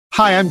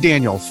Hi, I'm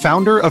Daniel,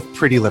 founder of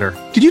Pretty Litter.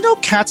 Did you know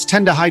cats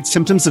tend to hide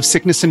symptoms of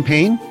sickness and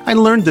pain? I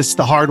learned this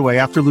the hard way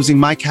after losing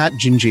my cat,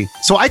 Gingy.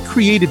 So I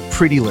created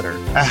Pretty Litter,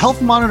 a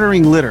health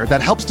monitoring litter that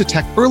helps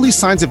detect early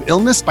signs of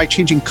illness by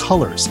changing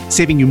colors,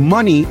 saving you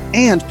money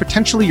and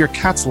potentially your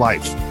cat's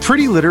life.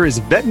 Pretty Litter is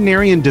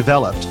veterinarian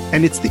developed,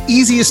 and it's the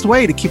easiest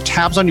way to keep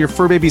tabs on your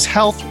fur baby's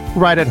health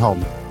right at home.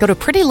 Go to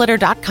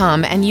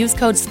prettylitter.com and use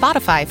code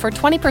SPOTIFY for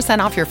 20%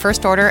 off your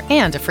first order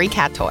and a free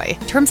cat toy.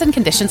 Terms and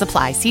conditions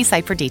apply. See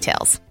site for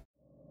details.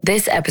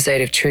 This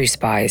episode of True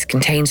Spies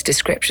contains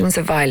descriptions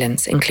of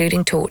violence,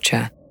 including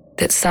torture,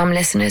 that some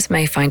listeners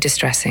may find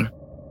distressing.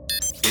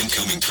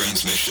 Incoming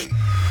transmission.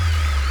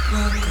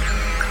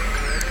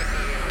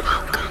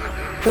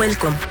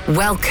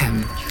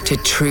 Welcome to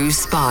True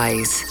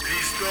Spies.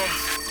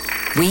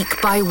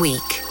 Week by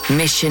week,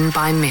 mission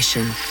by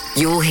mission,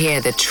 you'll hear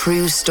the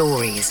true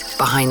stories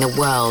behind the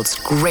world's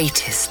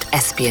greatest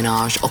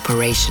espionage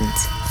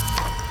operations.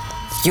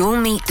 You'll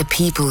meet the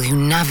people who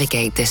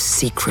navigate this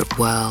secret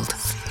world.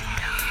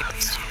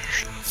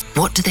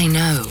 What do they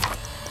know?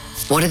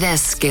 What are their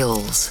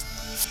skills?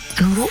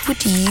 And what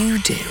would you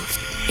do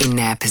in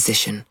their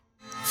position?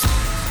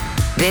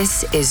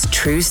 This is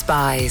True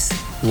Spies.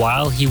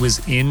 While he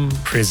was in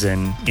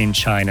prison in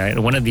China, at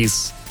one of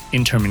these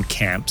internment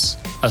camps,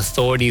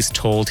 authorities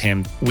told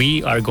him,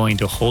 "We are going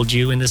to hold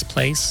you in this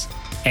place,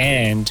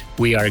 and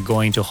we are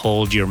going to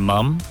hold your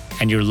mom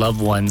and your loved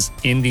ones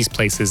in these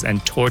places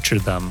and torture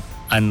them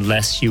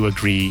unless you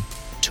agree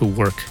to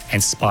work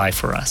and spy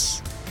for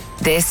us."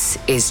 This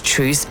is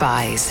True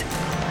Spies.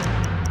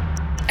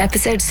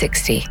 Episode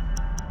 60,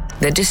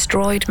 The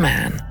Destroyed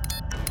Man.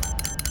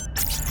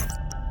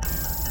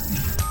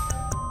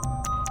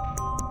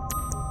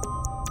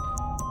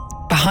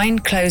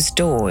 Behind closed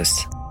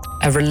doors,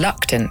 a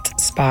reluctant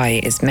spy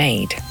is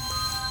made.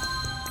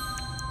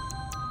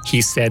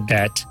 He said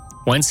that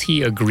once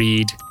he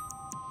agreed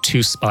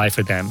to spy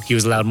for them, he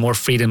was allowed more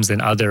freedoms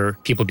than other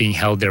people being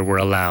held there were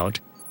allowed.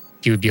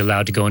 He would be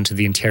allowed to go into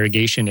the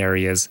interrogation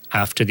areas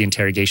after the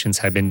interrogations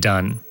had been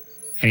done.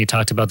 And he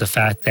talked about the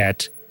fact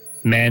that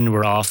men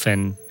were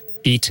often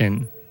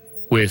beaten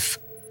with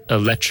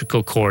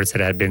electrical cords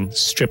that had been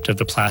stripped of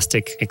the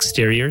plastic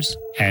exteriors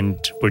and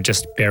were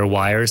just bare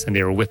wires, and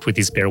they were whipped with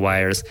these bare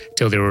wires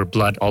till there were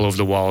blood all over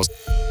the walls.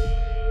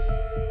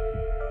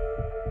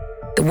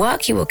 The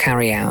work he will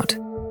carry out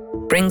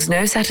brings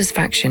no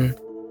satisfaction,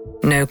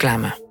 no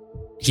glamour.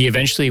 He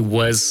eventually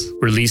was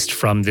released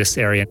from this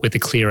area with the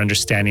clear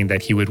understanding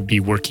that he would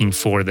be working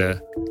for the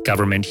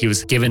government. He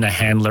was given a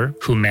handler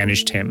who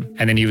managed him,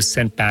 and then he was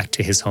sent back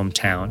to his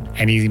hometown.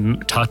 And he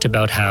talked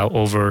about how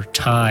over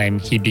time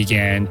he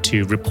began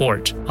to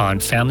report on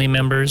family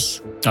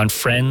members, on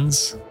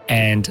friends,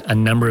 and a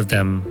number of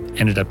them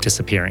ended up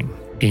disappearing,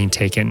 being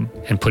taken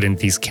and put in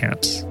these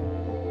camps.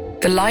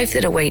 The life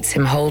that awaits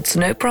him holds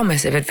no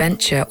promise of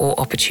adventure or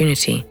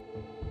opportunity.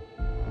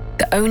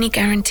 The only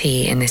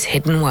guarantee in this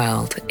hidden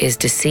world is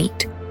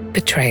deceit,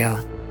 betrayal,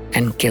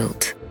 and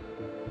guilt.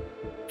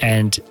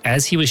 And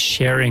as he was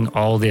sharing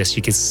all this,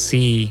 you could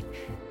see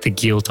the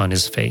guilt on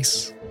his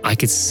face. I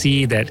could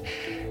see that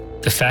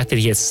the fact that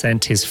he had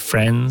sent his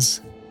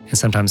friends and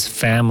sometimes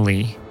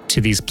family to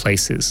these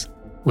places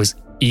was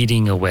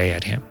eating away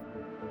at him.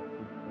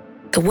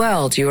 The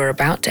world you are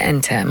about to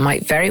enter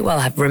might very well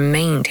have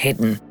remained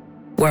hidden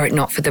were it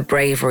not for the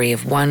bravery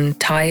of one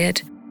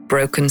tired,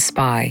 broken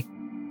spy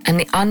and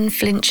the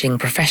unflinching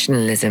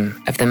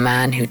professionalism of the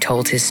man who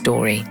told his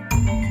story.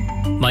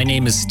 My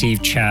name is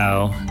Steve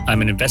Chow.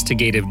 I'm an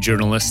investigative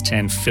journalist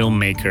and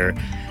filmmaker,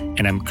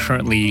 and I'm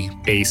currently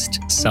based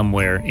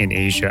somewhere in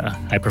Asia.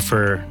 I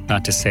prefer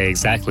not to say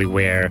exactly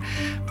where,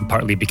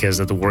 partly because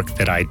of the work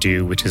that I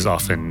do, which is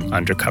often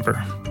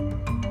undercover.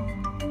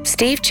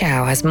 Steve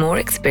Chow has more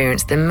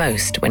experience than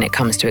most when it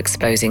comes to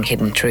exposing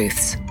hidden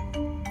truths.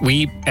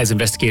 We, as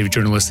investigative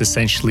journalists,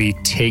 essentially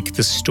take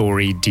the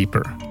story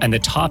deeper. And the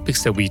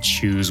topics that we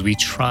choose, we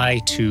try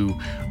to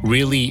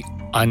really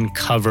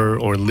uncover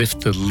or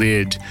lift the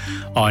lid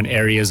on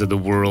areas of the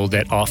world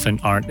that often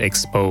aren't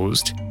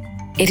exposed.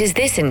 It is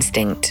this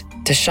instinct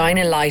to shine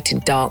a light in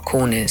dark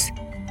corners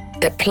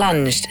that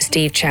plunged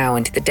Steve Chow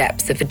into the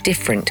depths of a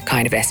different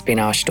kind of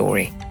espionage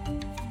story.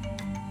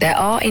 There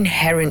are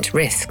inherent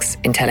risks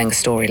in telling a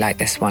story like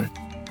this one.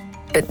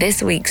 But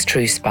this week's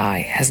True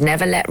Spy has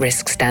never let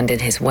risk stand in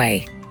his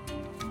way.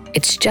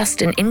 It's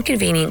just an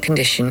inconvenient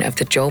condition of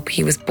the job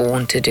he was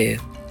born to do.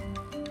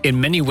 In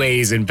many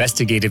ways,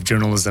 investigative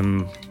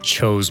journalism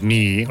chose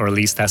me, or at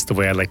least that's the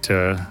way I like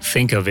to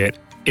think of it.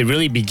 It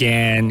really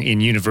began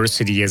in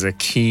university as a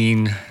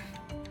keen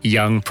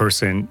young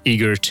person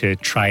eager to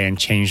try and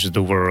change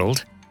the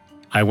world.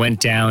 I went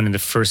down in the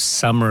first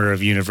summer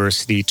of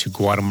university to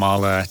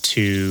Guatemala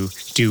to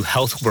do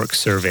health work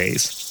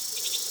surveys.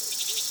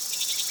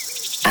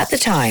 At the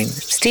time,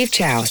 Steve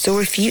Chow saw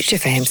a future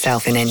for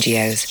himself in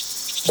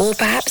NGOs, or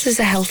perhaps as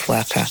a health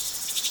worker.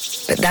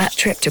 But that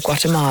trip to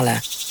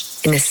Guatemala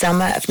in the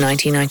summer of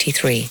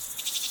 1993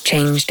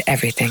 changed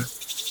everything.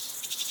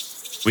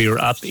 We were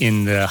up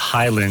in the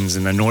highlands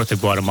in the north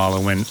of Guatemala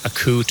when a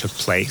coup took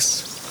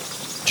place.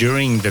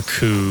 During the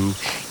coup,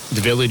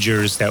 the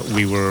villagers that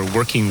we were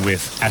working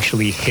with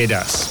actually hid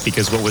us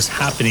because what was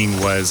happening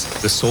was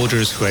the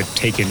soldiers who had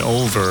taken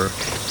over,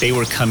 they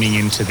were coming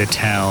into the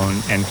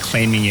town and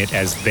claiming it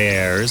as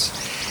theirs.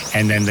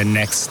 And then the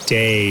next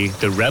day,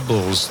 the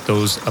rebels,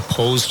 those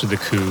opposed to the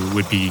coup,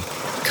 would be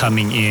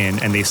coming in,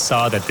 and they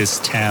saw that this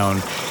town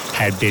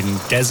had been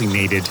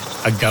designated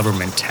a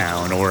government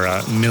town or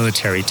a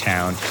military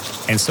town.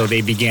 And so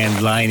they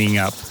began lining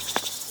up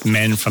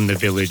men from the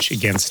village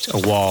against a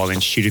wall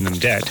and shooting them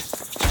dead.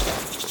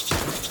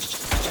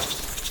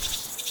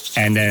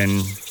 And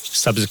then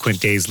subsequent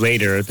days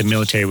later, the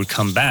military would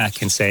come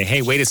back and say,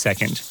 hey, wait a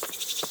second,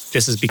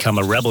 this has become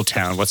a rebel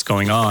town, what's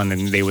going on?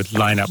 And they would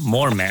line up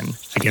more men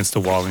against the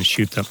wall and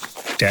shoot them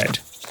dead.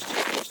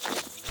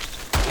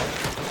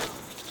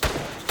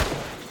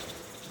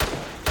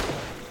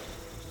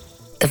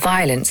 The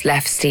violence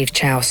left Steve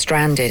Chow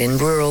stranded in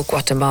rural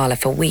Guatemala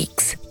for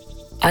weeks,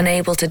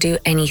 unable to do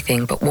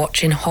anything but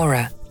watch in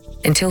horror,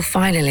 until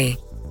finally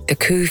the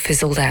coup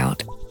fizzled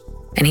out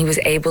and he was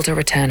able to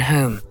return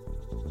home.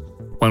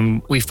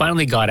 When we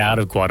finally got out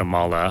of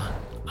Guatemala,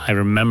 I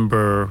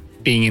remember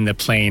being in the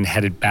plane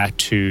headed back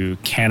to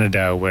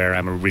Canada, where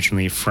I'm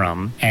originally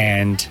from,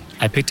 and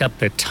I picked up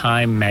the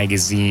Time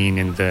magazine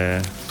in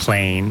the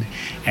plane,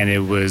 and it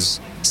was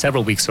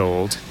several weeks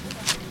old.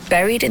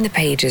 Buried in the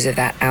pages of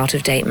that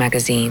out-of-date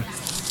magazine,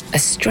 a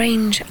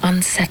strange,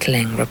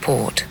 unsettling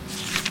report.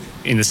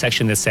 In the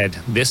section that said,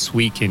 This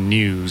Week in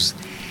News,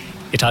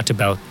 it talked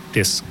about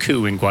this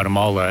coup in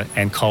Guatemala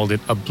and called it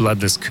a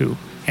bloodless coup.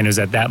 And it was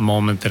at that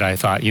moment that I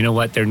thought, you know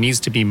what, there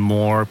needs to be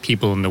more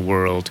people in the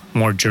world,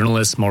 more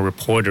journalists, more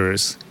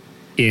reporters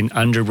in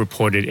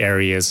underreported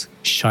areas,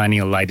 shining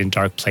a light in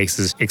dark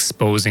places,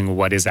 exposing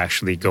what is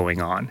actually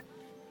going on.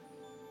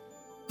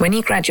 When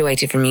he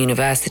graduated from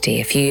university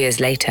a few years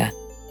later,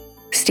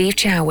 Steve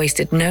Chow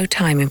wasted no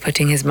time in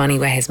putting his money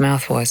where his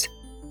mouth was.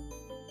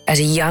 As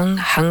a young,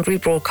 hungry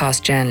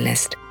broadcast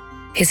journalist,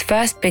 his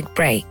first big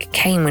break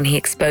came when he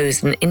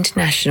exposed an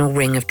international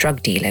ring of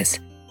drug dealers,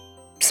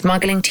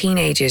 smuggling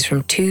teenagers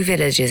from 2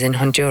 villages in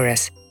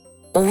Honduras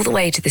all the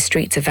way to the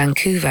streets of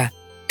Vancouver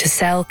to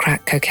sell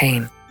crack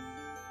cocaine.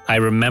 I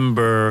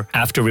remember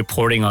after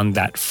reporting on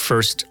that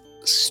first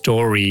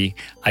story,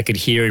 I could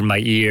hear in my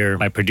ear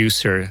my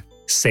producer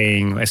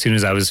saying, as soon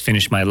as I was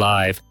finished my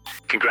live,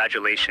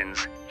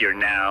 "Congratulations, you're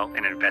now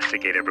an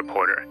investigative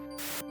reporter."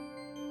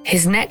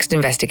 His next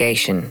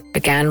investigation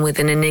began with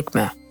an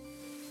enigma,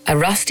 a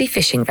rusty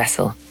fishing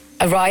vessel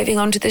arriving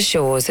onto the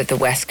shores of the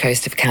west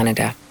coast of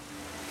Canada.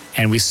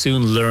 And we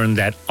soon learned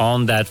that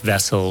on that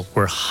vessel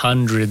were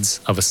hundreds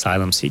of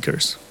asylum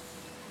seekers.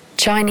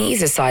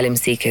 Chinese asylum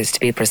seekers, to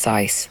be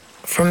precise,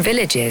 from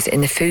villages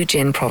in the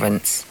Fujian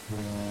province.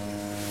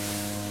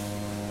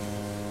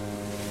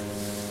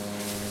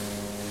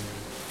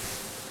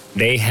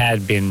 They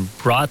had been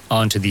brought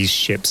onto these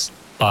ships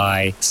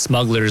by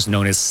smugglers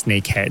known as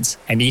snakeheads,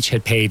 and each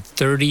had paid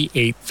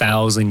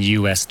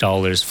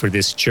 $38,000 for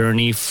this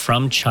journey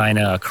from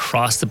China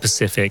across the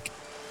Pacific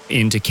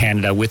into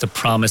Canada with a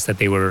promise that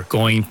they were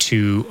going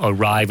to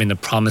arrive in the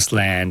promised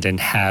land and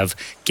have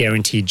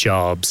guaranteed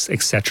jobs,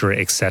 etc.,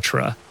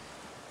 etc.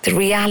 The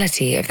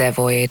reality of their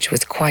voyage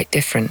was quite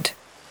different.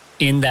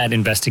 In that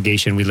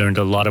investigation, we learned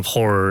a lot of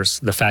horrors.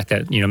 The fact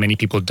that, many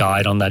people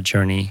died on that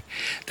journey,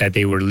 that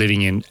they were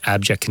living in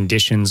abject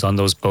conditions on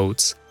those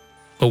boats.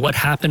 But what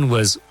happened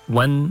was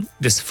when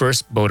this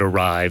first boat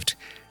arrived,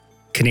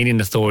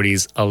 Canadian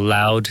authorities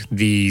allowed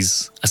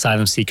these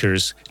asylum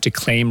seekers to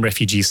claim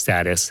refugee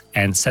status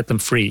and set them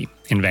free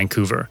in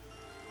Vancouver.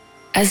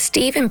 As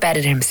Steve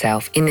embedded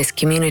himself in this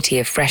community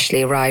of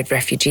freshly arrived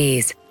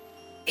refugees,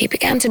 he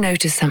began to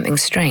notice something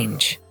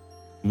strange.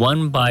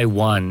 One by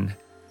one,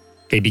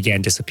 they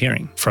began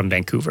disappearing from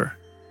Vancouver,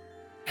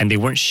 and they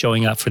weren't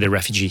showing up for their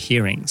refugee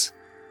hearings.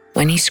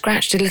 When he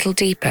scratched a little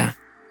deeper,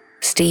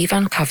 Steve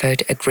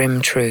uncovered a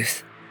grim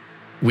truth.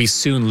 We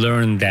soon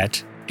learned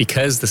that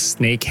because the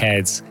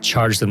snakeheads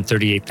charged them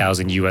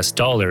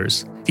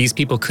 $38,000, these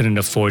people couldn't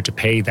afford to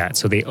pay that,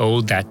 so they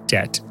owed that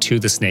debt to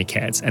the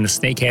snakeheads. And the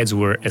snakeheads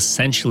were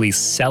essentially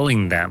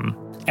selling them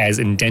as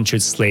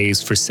indentured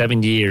slaves for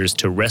 7 years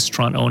to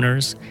restaurant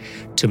owners,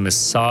 to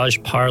massage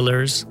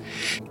parlors,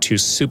 to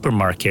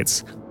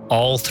supermarkets,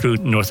 all through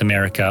North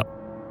America.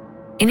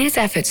 In his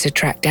efforts to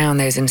track down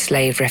those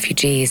enslaved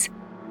refugees,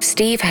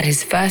 Steve had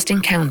his first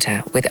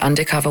encounter with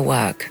undercover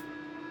work.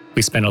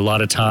 We spent a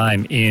lot of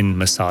time in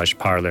massage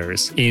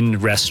parlors, in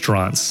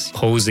restaurants,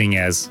 posing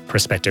as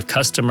prospective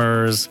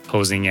customers,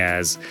 posing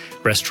as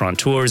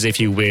restaurateurs, if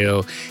you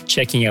will,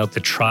 checking out the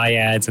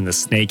triads and the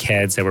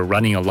snakeheads that were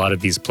running a lot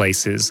of these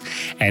places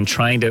and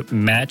trying to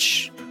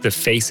match the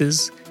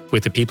faces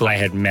with the people I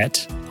had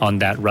met on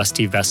that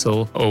rusty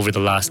vessel over the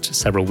last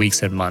several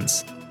weeks and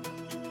months.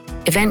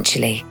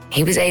 Eventually,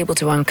 he was able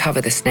to uncover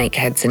the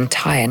snakehead's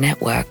entire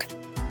network.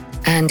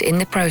 And in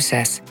the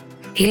process,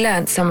 he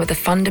learned some of the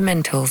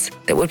fundamentals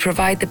that would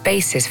provide the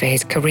basis for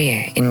his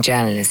career in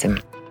journalism.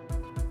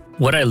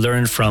 What I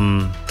learned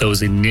from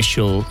those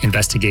initial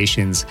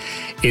investigations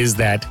is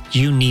that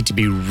you need to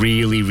be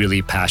really,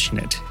 really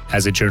passionate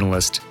as a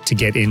journalist to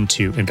get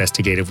into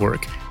investigative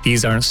work.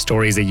 These aren't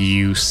stories that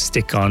you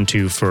stick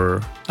onto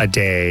for a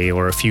day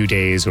or a few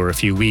days or a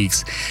few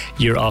weeks.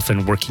 You're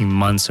often working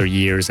months or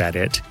years at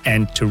it.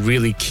 And to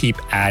really keep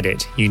at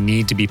it, you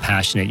need to be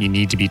passionate, you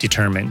need to be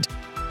determined.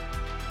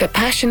 But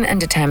passion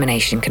and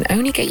determination can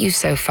only get you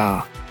so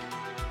far.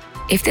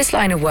 If this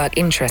line of work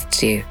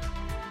interests you,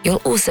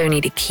 you'll also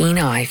need a keen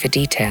eye for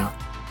detail.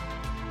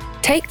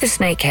 Take the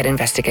Snakehead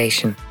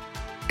investigation.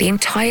 The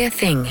entire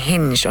thing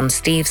hinged on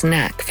Steve's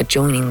knack for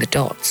joining the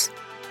dots.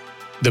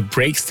 The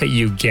breaks that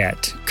you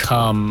get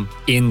come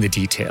in the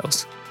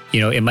details.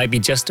 It might be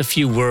just a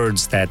few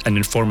words that an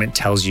informant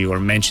tells you or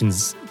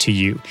mentions to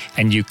you,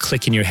 and you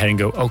click in your head and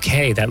go,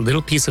 okay, that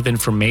little piece of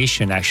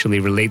information actually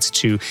relates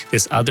to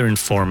this other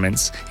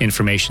informant's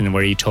information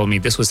where he told me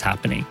this was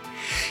happening.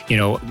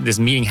 This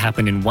meeting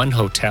happened in one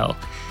hotel,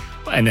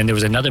 and then there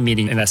was another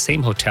meeting in that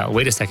same hotel.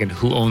 Wait a second,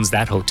 who owns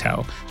that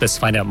hotel? Let's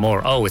find out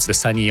more. Oh, it's the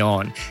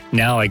Sunyeon.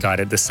 Now I got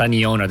it. The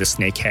Sunyeon are the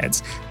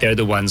snakeheads. They're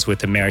the ones with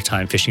the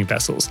maritime fishing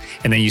vessels.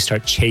 And then you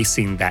start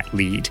chasing that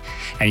lead.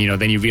 And,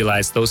 then you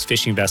realize those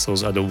fishing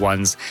vessels are the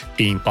ones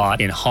being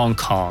bought in Hong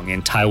Kong,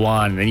 in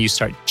Taiwan. And then you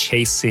start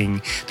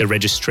chasing the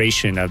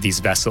registration of these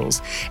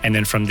vessels. And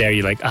then from there,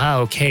 you're like,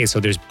 okay, so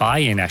there's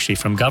buy-in actually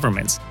from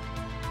governments.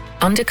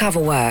 Undercover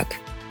work,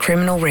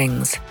 criminal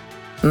rings,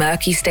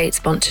 murky state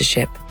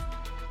sponsorship.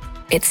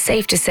 It's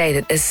safe to say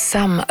that there's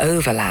some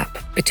overlap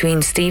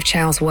between Steve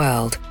Chow's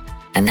world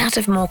and that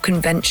of more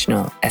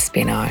conventional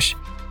espionage.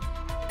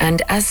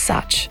 And as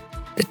such,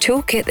 the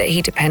toolkit that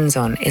he depends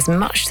on is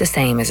much the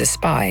same as a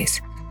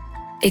spy's,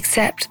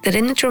 except that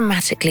in the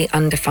dramatically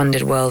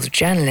underfunded world of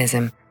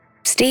journalism,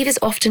 Steve is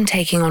often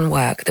taking on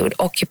work that would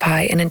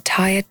occupy an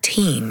entire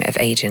team of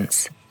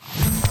agents.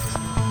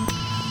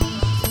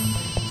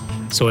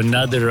 So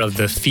another of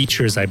the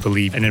features I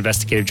believe an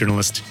investigative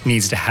journalist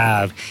needs to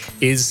have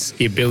is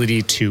the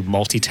ability to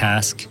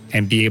multitask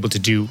and be able to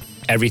do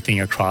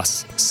everything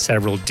across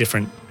several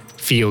different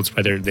fields,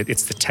 whether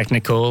it's the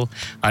technical,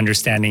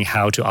 understanding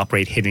how to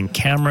operate hidden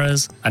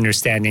cameras,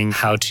 understanding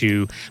how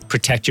to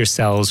protect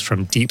yourselves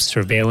from deep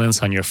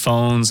surveillance on your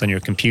phones, on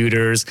your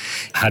computers,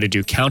 how to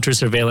do counter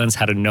surveillance,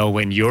 how to know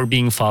when you're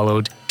being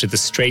followed, to the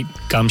straight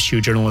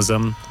gumshoe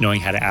journalism,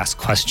 knowing how to ask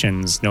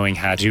questions, knowing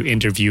how to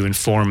interview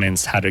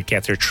informants, how to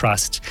get their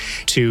trust,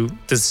 to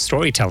the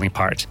storytelling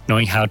part,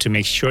 knowing how to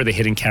make sure the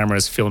hidden camera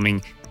is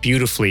filming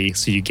beautifully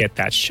so you get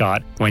that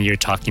shot when you're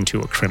talking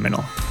to a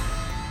criminal.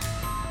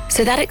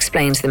 So that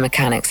explains the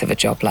mechanics of a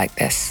job like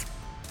this.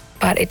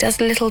 But it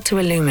does little to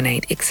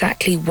illuminate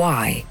exactly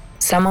why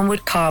someone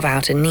would carve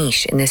out a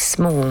niche in this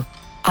small,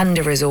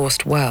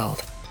 under-resourced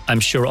world. I'm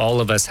sure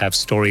all of us have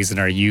stories in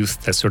our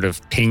youth that sort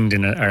of pinged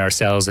in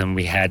ourselves and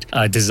we had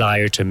a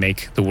desire to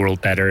make the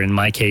world better. In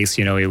my case,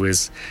 it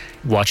was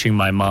watching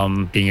my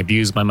mom being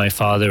abused by my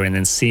father and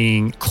then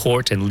seeing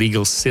court and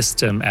legal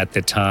system at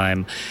the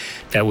time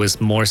that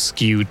was more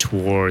skewed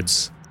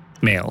towards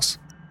males,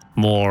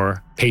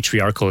 more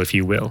patriarchal, if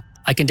you will.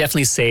 I can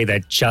definitely say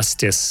that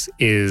justice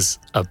is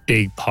a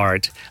big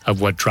part of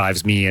what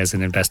drives me as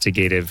an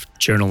investigative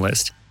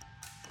journalist.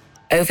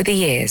 Over the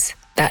years,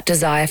 that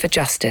desire for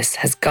justice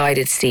has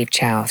guided Steve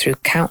Chow through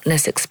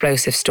countless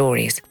explosive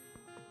stories.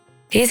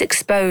 He has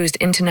exposed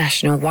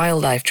international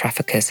wildlife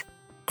traffickers,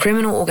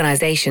 criminal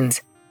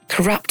organizations,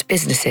 corrupt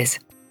businesses.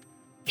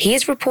 He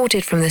is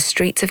reported from the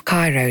streets of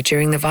Cairo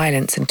during the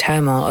violence and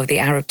turmoil of the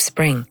Arab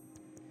Spring.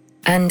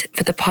 And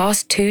for the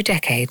past 2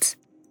 decades,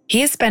 he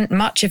has spent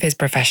much of his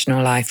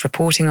professional life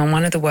reporting on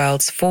one of the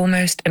world's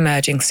foremost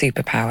emerging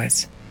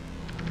superpowers.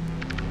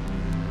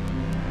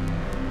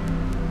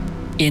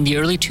 In the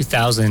early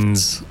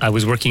 2000s, I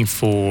was working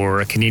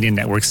for a Canadian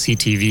network,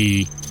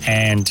 CTV,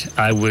 and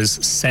I was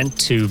sent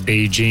to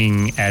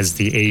Beijing as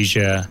the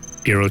Asia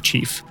bureau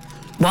chief.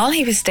 While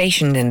he was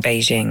stationed in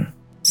Beijing,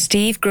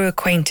 Steve grew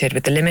acquainted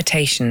with the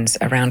limitations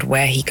around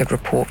where he could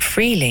report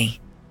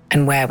freely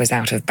and where was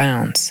out of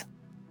bounds.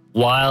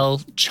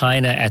 While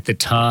China at the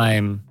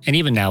time, and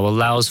even now,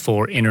 allows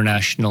for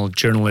international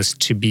journalists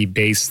to be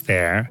based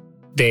there,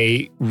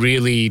 they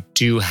really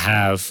do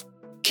have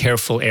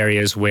careful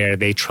areas where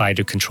they try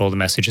to control the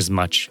message as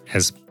much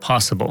as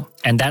possible.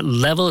 And that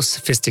level of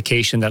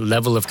sophistication, that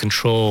level of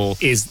control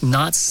is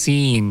not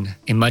seen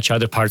in much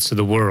other parts of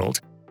the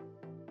world.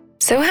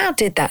 So how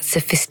did that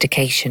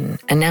sophistication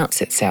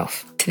announce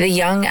itself to the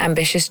young,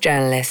 ambitious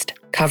journalist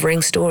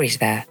covering stories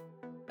there?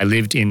 I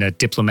lived in a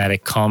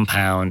diplomatic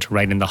compound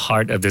right in the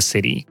heart of the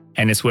city,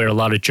 and it's where a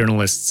lot of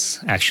journalists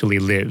actually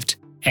lived.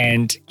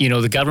 And,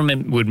 the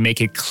government would make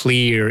it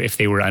clear if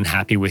they were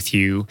unhappy with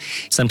you.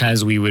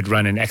 Sometimes we would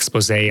run an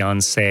expose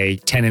on, say,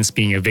 tenants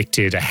being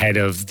evicted ahead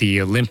of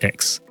the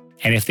Olympics.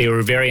 And if they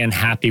were very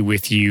unhappy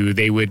with you,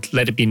 they would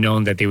let it be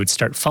known that they would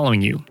start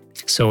following you.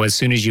 So as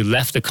soon as you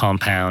left the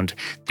compound,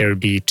 there would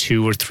be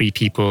 2 or 3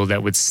 people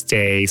that would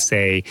stay,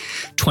 say,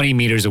 20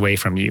 meters away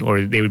from you,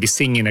 or they would be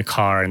sitting in a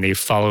car and they'd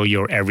follow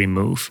your every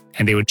move.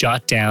 And they would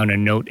jot down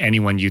and note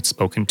anyone you'd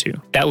spoken to.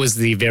 That was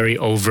the very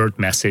overt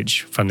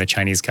message from the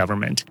Chinese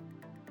government.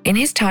 In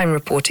his time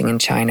reporting in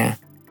China,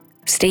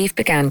 Steve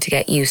began to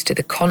get used to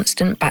the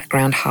constant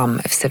background hum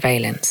of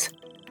surveillance.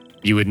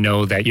 You would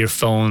know that your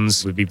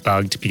phones would be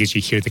bugged because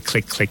you hear the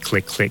click, click,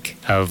 click, click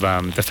of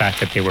the fact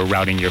that they were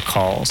routing your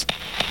calls.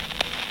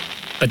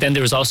 But then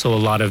there was also a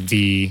lot of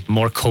the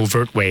more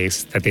covert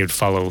ways that they would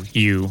follow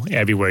you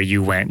everywhere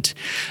you went.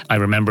 I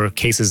remember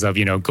cases of,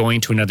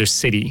 going to another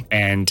city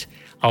and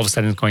all of a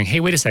sudden going,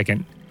 hey, wait a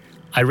second.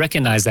 I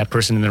recognize that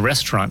person in the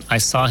restaurant. I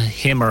saw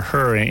him or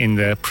her in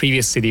the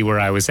previous city where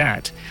I was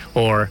at.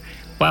 Or,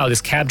 wow,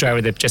 this cab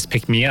driver that just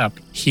picked me up,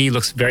 he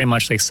looks very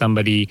much like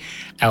somebody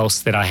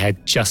else that I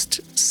had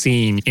just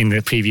seen in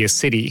the previous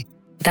city.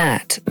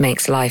 That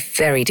makes life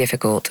very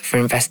difficult for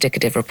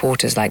investigative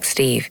reporters like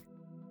Steve,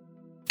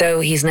 though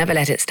he's never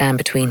let it stand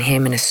between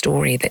him and a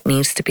story that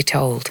needs to be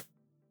told.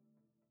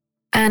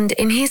 And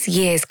in his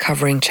years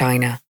covering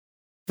China,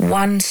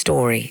 one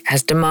story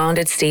has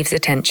demanded Steve's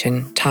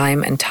attention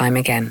time and time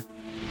again.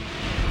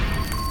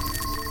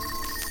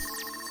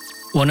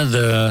 One of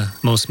the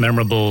most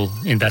memorable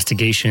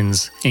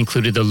investigations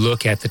included a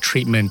look at the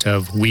treatment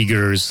of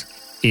Uyghurs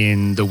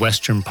in the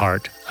western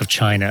part of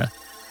China.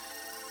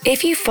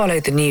 If you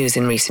followed the news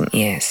in recent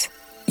years,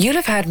 you'll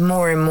have heard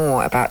more and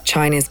more about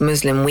China's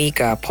Muslim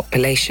Uyghur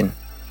population.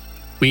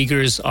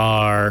 Uyghurs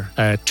are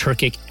a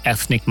Turkic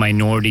ethnic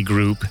minority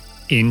group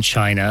in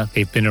China.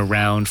 They've been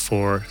around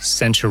for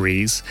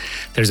centuries.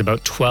 There's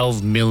about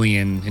 12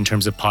 million in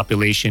terms of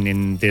population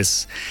in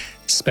this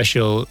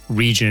special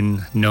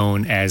region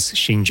known as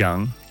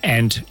Xinjiang.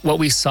 And what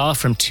we saw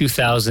from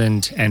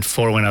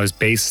 2004 when I was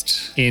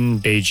based in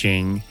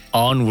Beijing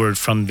onward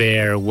from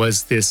there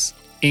was this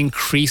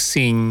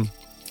increasing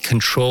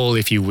control,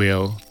 if you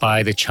will,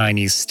 by the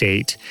Chinese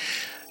state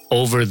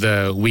over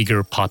the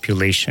Uyghur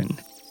population.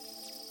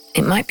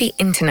 It might be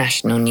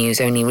international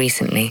news only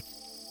recently,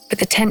 but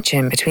the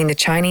tension between the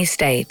Chinese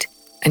state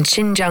and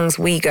Xinjiang's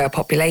Uyghur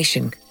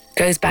population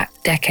goes back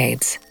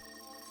decades.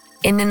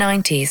 In the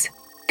 90s,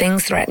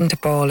 things threatened to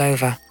boil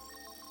over.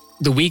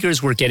 The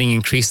Uyghurs were getting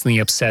increasingly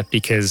upset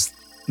because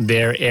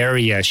their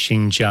area,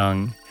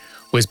 Xinjiang,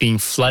 was being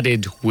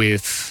flooded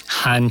with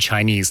Han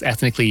Chinese,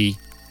 ethnically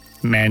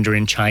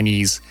Mandarin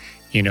Chinese,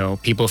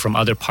 people from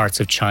other parts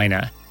of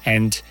China.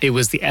 And it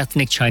was the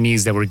ethnic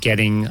Chinese that were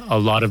getting a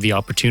lot of the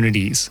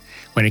opportunities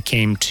when it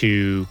came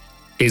to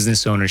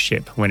business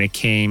ownership, when it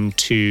came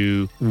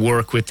to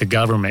work with the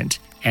government.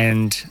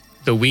 And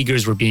the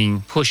Uyghurs were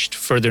being pushed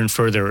further and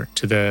further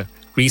to the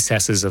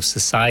recesses of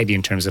society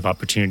in terms of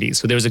opportunities.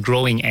 So there was a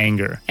growing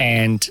anger.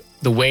 And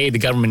the way the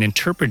government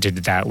interpreted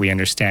that, we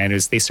understand,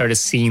 is they started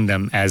seeing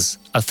them as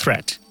a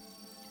threat.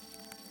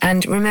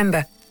 And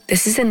remember,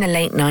 this is in the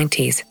late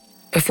 90s,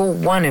 before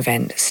one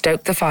event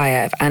stoked the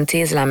fire of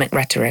anti-Islamic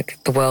rhetoric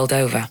the world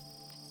over.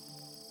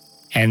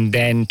 And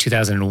then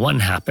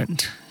 2001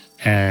 happened.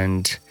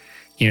 And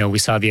we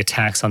saw the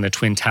attacks on the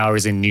Twin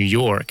Towers in New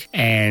York,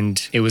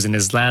 and it was an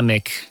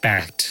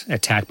Islamic-backed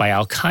attack by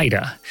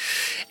Al-Qaeda.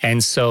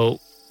 And so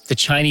the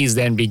Chinese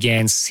then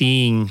began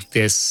seeing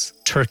this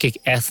Turkic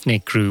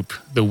ethnic group,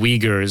 the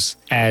Uyghurs,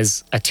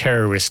 as a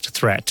terrorist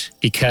threat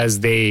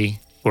because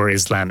they were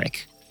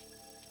Islamic.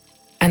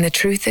 And the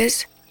truth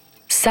is,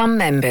 some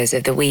members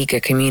of the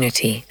Uyghur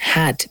community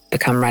had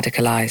become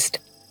radicalized.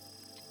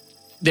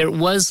 There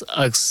was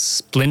a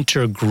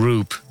splinter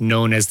group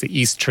known as the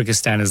East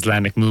Turkestan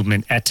Islamic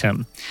Movement,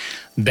 ETIM,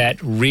 that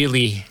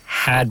really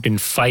had been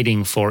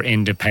fighting for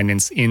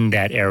independence in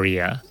that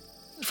area.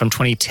 From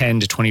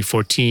 2010 to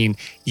 2014,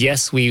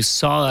 yes, we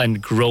saw a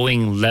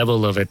growing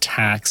level of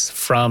attacks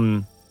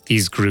from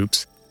these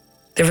groups.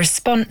 The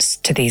response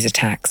to these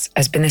attacks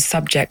has been the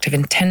subject of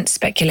intense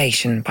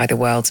speculation by the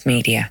world's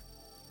media.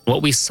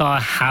 What we saw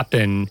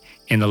happen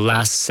in the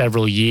last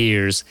several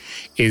years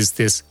is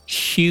this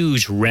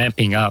huge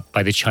ramping up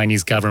by the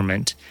Chinese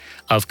government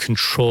of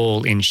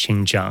control in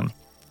Xinjiang.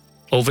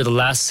 Over the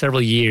last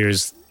several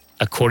years,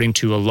 according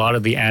to a lot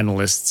of the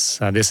analysts,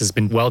 this has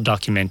been well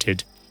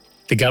documented,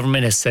 the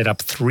government has set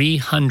up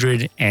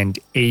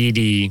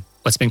 380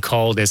 what's been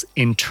called as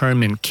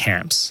internment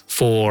camps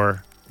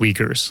for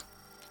Uyghurs.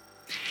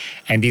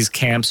 And these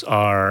camps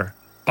are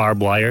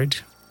barbed wired.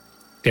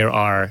 There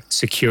are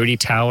security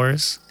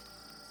towers.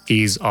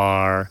 These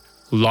are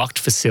locked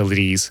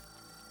facilities.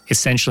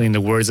 Essentially, in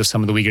the words of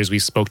some of the Uyghurs we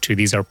spoke to,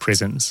 these are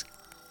prisons.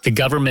 The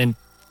government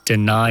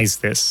denies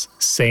this,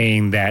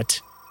 saying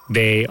that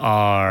they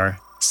are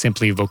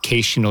simply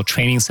vocational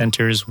training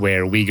centers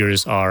where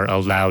Uyghurs are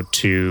allowed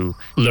to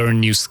learn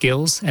new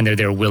skills, and they're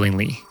there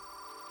willingly.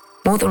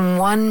 More than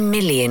 1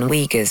 million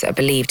Uyghurs are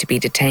believed to be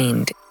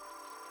detained.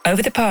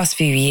 Over the past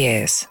few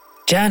years,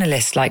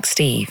 journalists like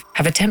Steve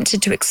have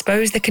attempted to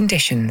expose the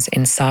conditions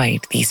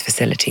inside these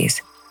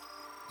facilities.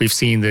 We've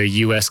seen the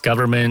US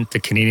government, the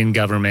Canadian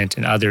government,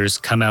 and others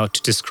come out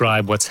to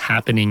describe what's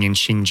happening in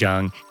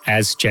Xinjiang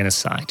as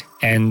genocide.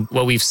 And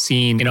what we've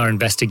seen in our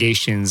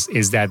investigations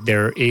is that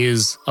there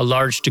is a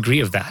large degree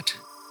of that.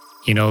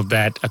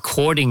 That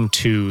according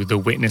to the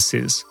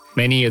witnesses,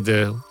 many of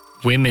the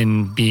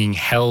women being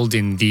held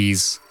in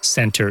these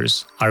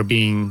centers are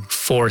being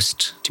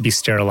forced to be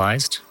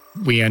sterilized.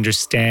 We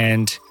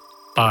understand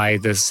by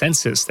the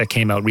census that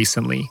came out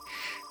recently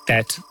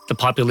that the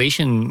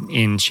population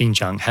in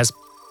Xinjiang has,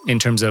 in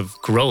terms of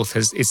growth,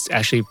 it's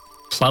actually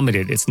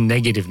plummeted. It's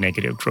negative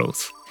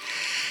growth.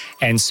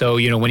 And so,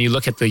 when you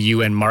look at the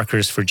UN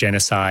markers for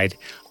genocide,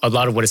 a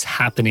lot of what is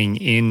happening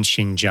in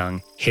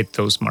Xinjiang hit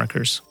those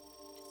markers.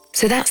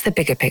 So that's the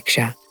bigger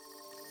picture.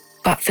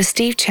 But for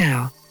Steve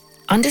Chou,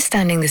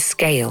 understanding the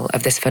scale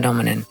of this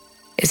phenomenon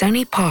is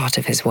only part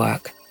of his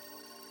work.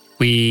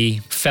 We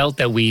felt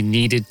that we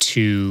needed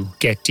to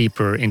get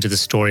deeper into the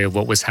story of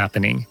what was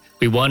happening.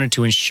 We wanted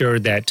to ensure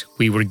that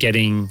we were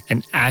getting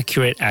an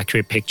accurate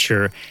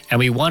picture, and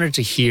we wanted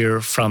to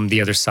hear from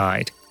the other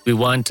side. We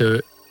wanted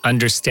to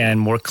understand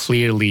more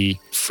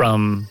clearly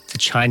from the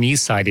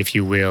Chinese side, if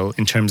you will,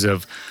 in terms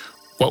of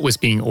what was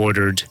being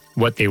ordered,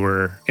 what they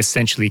were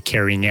essentially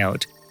carrying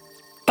out.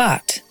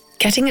 But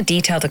getting a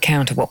detailed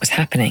account of what was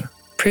happening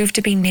proved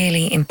to be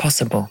nearly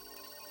impossible.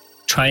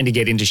 Trying to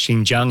get into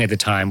Xinjiang at the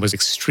time was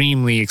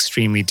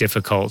extremely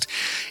difficult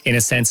in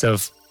a sense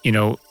of,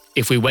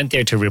 if we went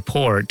there to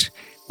report,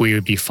 we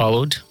would be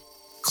followed,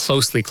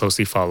 closely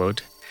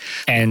followed,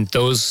 and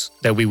those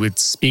that we would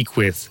speak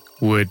with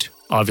would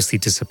obviously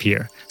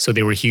disappear. So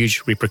there were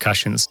huge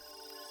repercussions.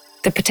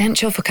 The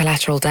potential for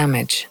collateral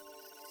damage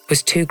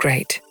was too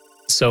great.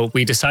 So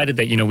we decided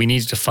that, we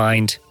needed to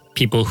find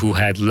people who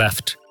had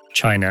left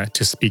China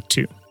to speak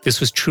to. This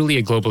was truly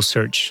a global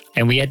search,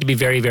 and we had to be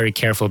very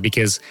careful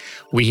because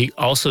we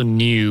also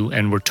knew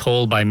and were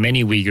told by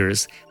many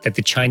Uyghurs that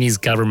the Chinese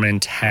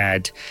government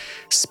had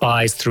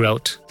spies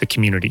throughout the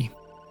community.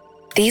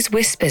 These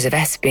whispers of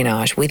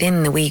espionage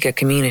within the Uyghur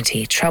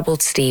community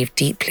troubled Steve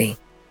deeply.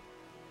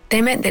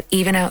 They meant that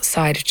even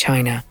outside of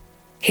China,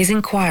 his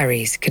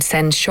inquiries could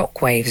send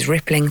shockwaves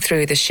rippling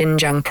through the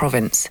Xinjiang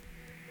province.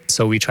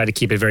 So we tried to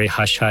keep it very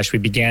hush-hush. We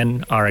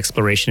began our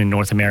exploration in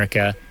North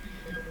America.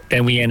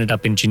 Then we ended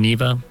up in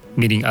Geneva,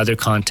 meeting other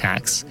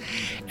contacts.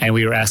 And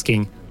we were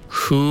asking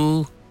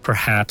who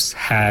perhaps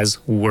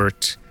has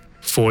worked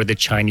for the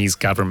Chinese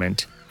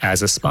government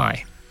as a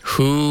spy?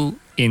 Who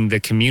in the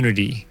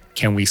community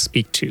can we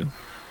speak to?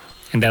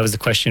 And that was the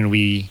question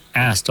we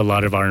asked a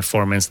lot of our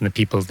informants and the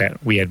people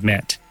that we had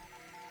met.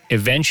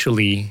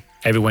 Eventually,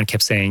 everyone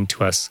kept saying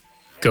to us,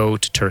 go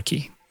to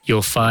Turkey.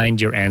 You'll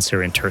find your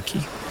answer in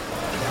Turkey.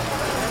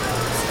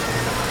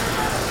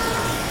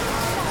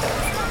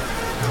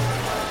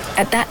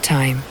 At that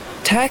time,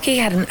 Turkey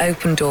had an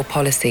open-door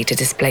policy to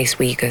displace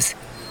Uyghurs,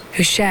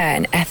 who share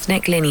an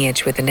ethnic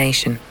lineage with the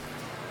nation.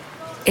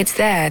 It's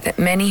there that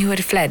many who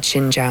had fled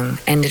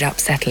Xinjiang ended up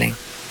settling.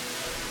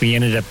 We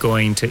ended up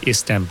going to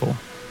Istanbul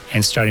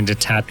and starting to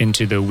tap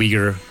into the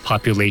Uyghur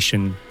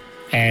population.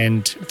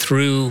 And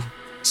through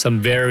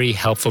some very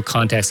helpful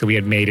contacts that we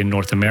had made in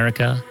North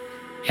America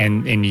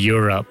and in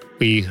Europe,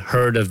 we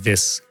heard of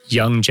this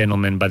young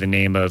gentleman by the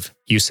name of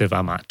Yusuf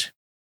Amat.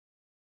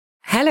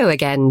 Hello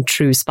again,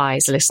 True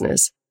Spies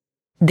listeners.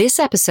 This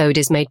episode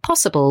is made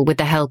possible with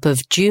the help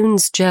of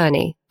June's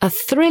Journey, a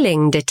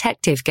thrilling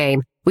detective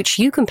game which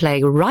you can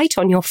play right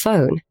on your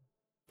phone.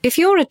 If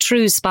you're a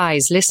True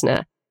Spies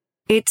listener,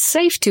 it's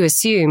safe to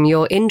assume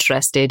you're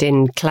interested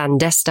in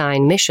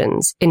clandestine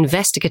missions,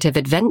 investigative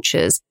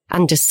adventures,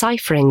 and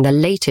deciphering the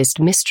latest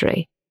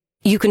mystery.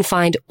 You can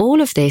find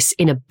all of this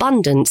in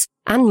abundance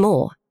and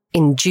more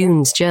in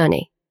June's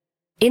Journey.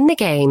 In the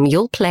game,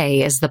 you'll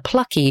play as the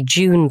plucky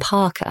June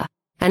Parker,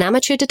 an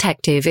amateur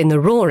detective in the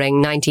roaring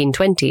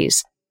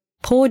 1920s.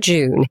 Poor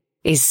June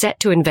is set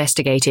to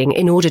investigating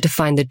in order to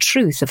find the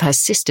truth of her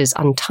sister's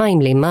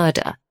untimely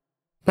murder.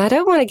 I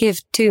don't want to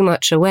give too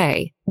much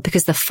away,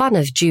 because the fun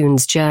of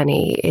June's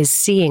Journey is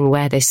seeing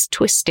where this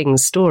twisting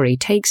story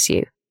takes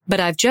you. But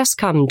I've just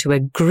come to a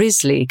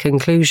grisly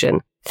conclusion,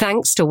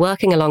 thanks to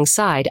working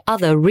alongside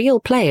other real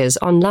players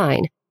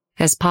online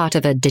as part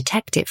of a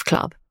detective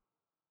club.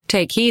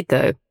 Take heed,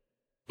 though.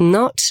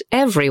 Not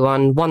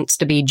everyone wants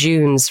to be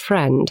June's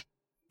friend.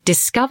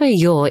 Discover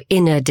your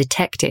inner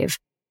detective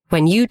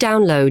when you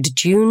download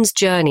June's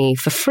Journey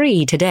for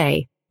free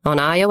today on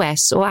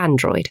iOS or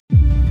Android.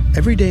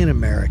 Every day in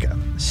America,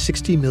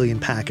 60 million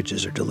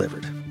packages are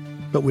delivered,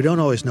 but we don't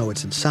always know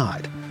what's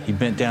inside. He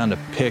bent down to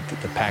pick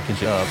the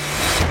package up.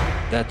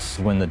 That's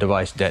when the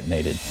device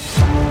detonated.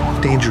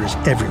 Danger is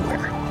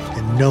everywhere,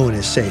 and no one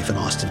is safe in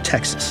Austin,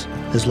 Texas,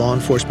 as law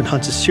enforcement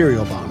hunts a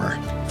serial bomber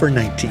for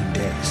 19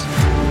 days.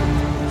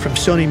 From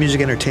Sony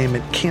Music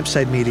Entertainment,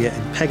 Campside Media,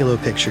 and Pegalo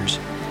Pictures,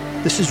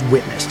 this is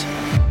Witnessed.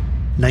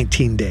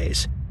 19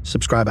 Days.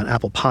 Subscribe on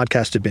Apple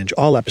Podcasts to binge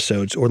all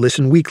episodes or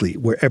listen weekly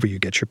wherever you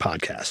get your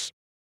podcasts.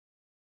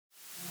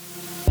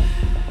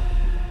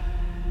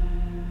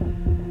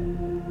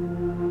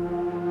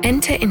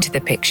 Enter into the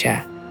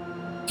picture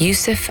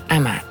Yusuf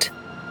Amat,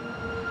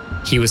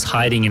 he was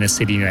hiding in a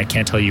city, and I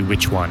can't tell you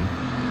which one.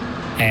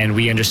 And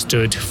we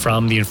understood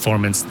from the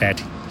informants that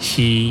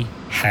he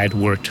had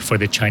worked for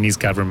the Chinese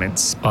government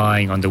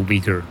spying on the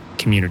Uyghur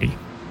community.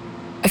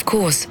 Of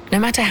course, no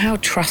matter how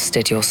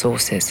trusted your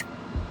sources,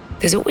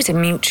 there's always a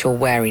mutual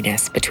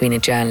wariness between a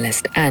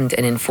journalist and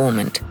an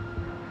informant.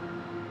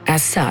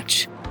 As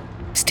such,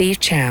 Steve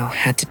Chow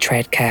had to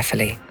tread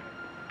carefully.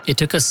 It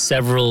took us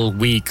several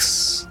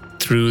weeks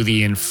through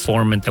the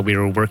informant that we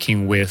were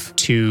working with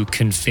to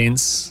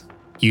convince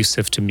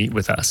Yusuf to meet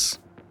with us.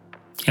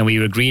 And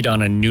we agreed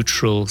on a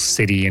neutral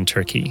city in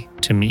Turkey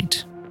to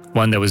meet,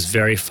 one that was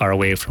very far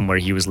away from where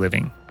he was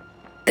living.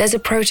 There's a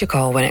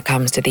protocol when it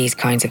comes to these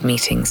kinds of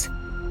meetings,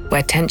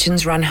 where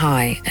tensions run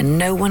high and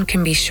no one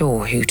can be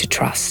sure who to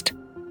trust.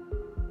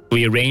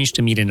 We arranged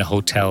to meet in a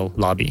hotel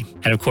lobby.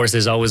 And of course,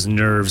 there's always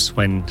nerves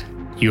when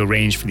you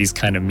arrange for these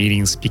kind of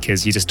meetings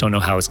because you just don't know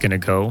how it's going to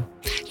go.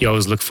 You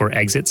always look for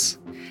exits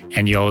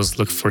and you always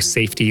look for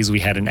safeties. We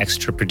had an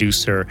extra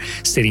producer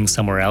sitting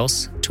somewhere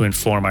else to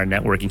inform our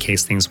network in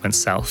case things went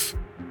south.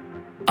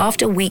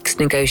 After weeks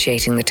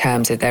negotiating the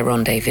terms of their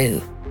rendezvous,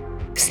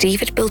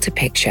 Steve had built a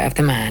picture of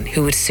the man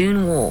who would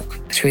soon walk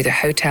through the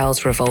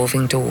hotel's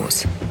revolving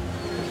doors.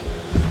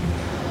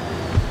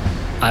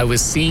 I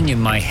was seeing in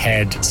my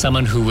head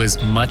someone who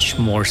was much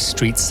more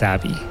street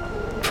savvy,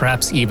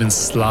 perhaps even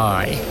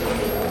sly.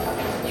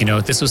 You know,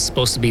 this was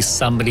supposed to be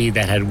somebody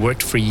that had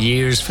worked for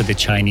years for the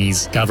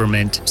Chinese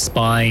government,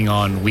 spying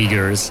on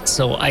Uyghurs.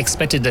 So I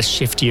expected a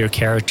shiftier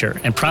character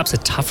and perhaps a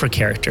tougher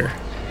character.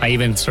 I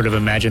even sort of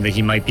imagined that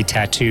he might be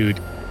tattooed.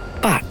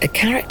 But the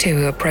character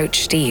who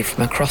approached Steve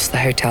from across the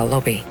hotel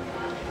lobby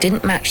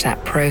didn't match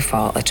that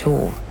profile at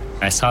all.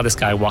 I saw this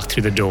guy walk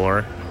through the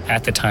door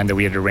at the time that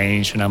we had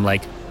arranged, and I'm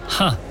like,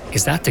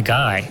 is that the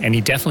guy? And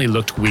he definitely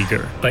looked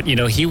Uyghur. But, you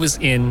know, he was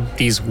in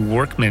these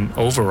workman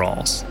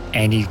overalls,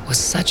 and he was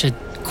such a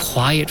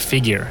quiet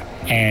figure.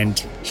 And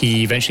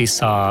he eventually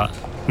saw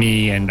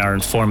me and our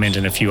informant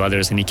and a few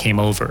others, and he came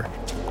over.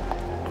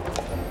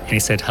 And he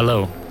said,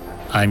 "Hello,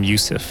 I'm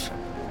Yusuf."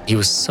 He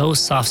was so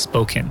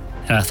soft-spoken.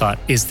 And I thought,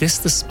 is this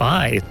the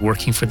spy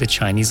working for the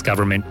Chinese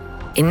government?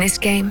 In this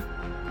game,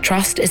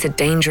 trust is a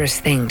dangerous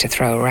thing to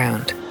throw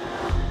around.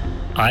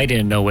 I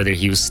didn't know whether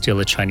he was still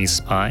a Chinese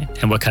spy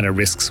and what kind of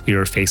risks we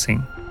were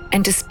facing.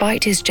 And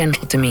despite his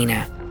gentle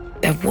demeanor,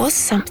 there was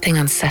something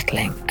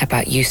unsettling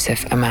about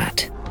Yusuf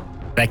Amat.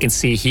 I can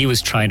see he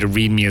was trying to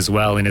read me as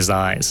well in his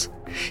eyes.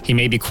 He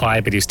may be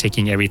quiet, but he was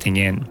taking everything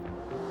in.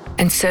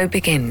 And so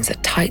begins a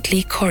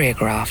tightly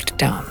choreographed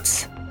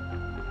dance.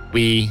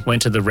 We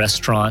went to the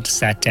restaurant,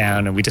 sat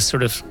down, and we just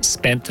sort of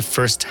spent the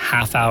first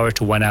half hour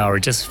to 1 hour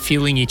just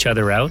feeling each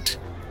other out.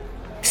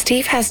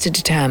 Steve has to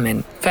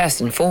determine,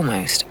 first and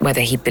foremost, whether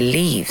he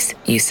believes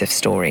Yusuf's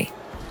story.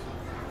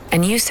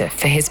 And Yusuf,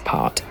 for his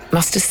part,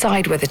 must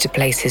decide whether to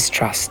place his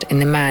trust in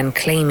the man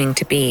claiming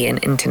to be an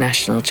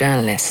international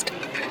journalist.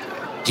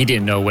 He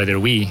didn't know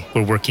whether we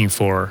were working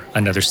for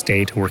another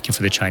state or working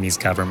for the Chinese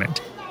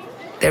government.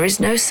 There is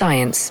no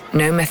science,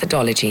 no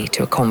methodology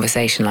to a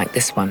conversation like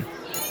this one.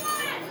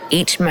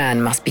 Each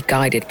man must be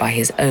guided by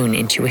his own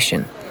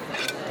intuition.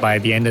 By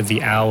the end of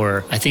the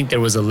hour, I think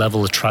there was a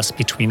level of trust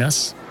between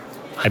us.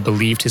 I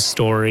believed his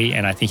story,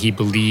 and I think he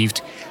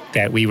believed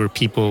that we were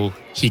people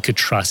he could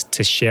trust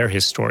to share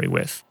his story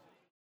with.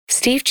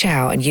 Steve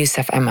Chow and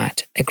Yusuf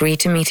Amat agreed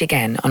to meet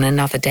again on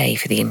another day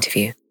for the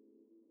interview.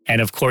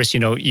 And of course, you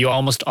know, you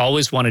almost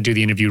always want to do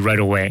the interview right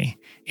away,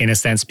 in a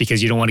sense,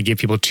 because you don't want to give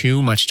people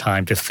too much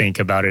time to think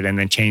about it and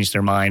then change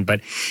their mind. But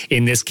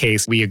in this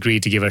case, we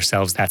agreed to give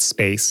ourselves that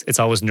space. It's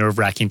always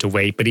nerve-wracking to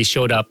wait, but he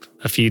showed up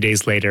a few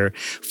days later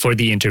for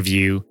the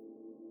interview.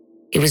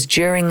 It was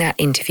during that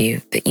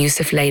interview that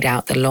Yusuf laid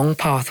out the long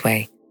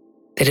pathway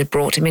that had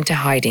brought him into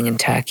hiding in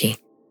Turkey,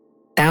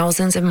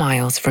 thousands of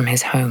miles from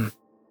his home.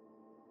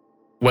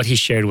 What he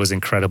shared was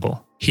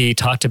incredible. He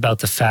talked about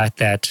the fact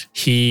that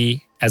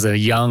he, as a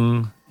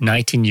young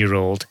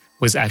 19-year-old,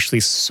 was actually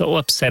so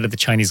upset at the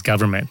Chinese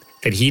government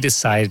that he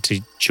decided to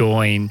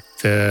join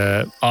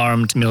the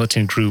armed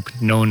militant group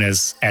known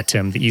as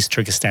ETIM, the East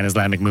Turkestan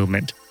Islamic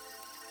Movement.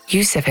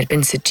 Yusuf had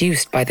been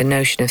seduced by the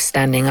notion of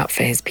standing up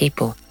for his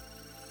people,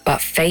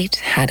 but fate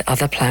had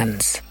other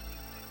plans.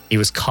 He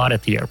was caught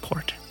at the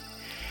airport,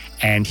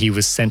 and he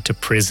was sent to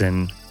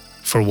prison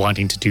for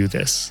wanting to do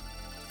this.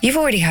 You've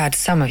already heard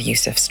some of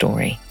Yusuf's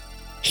story.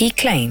 He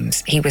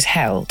claims he was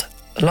held,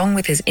 along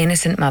with his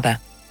innocent mother.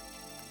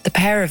 The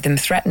pair of them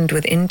threatened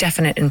with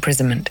indefinite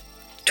imprisonment,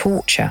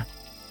 torture,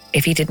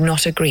 if he did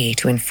not agree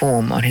to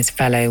inform on his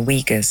fellow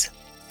Uyghurs.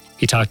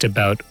 He talked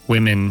about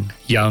women,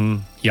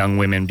 young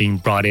women being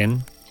brought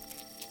in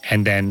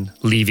and then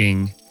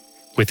leaving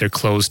with their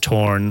clothes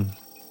torn,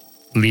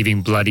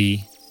 leaving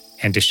bloody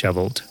and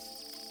disheveled.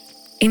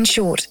 In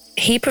short,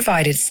 he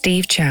provided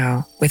Steve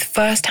Chow with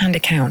first-hand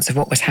accounts of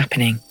what was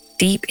happening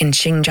deep in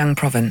Xinjiang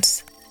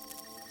province.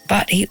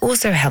 But he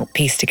also helped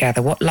piece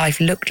together what life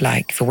looked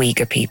like for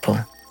Uyghur people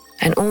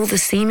and all the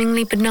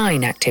seemingly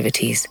benign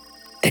activities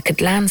that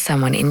could land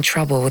someone in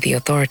trouble with the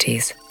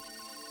authorities.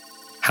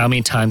 How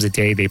many times a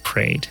day they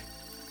prayed,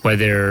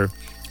 whether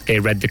they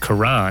read the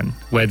Quran,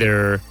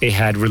 whether they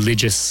had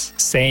religious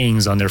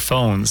sayings on their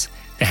phones.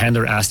 The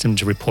handler asked him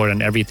to report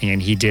on everything,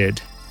 and he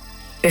did.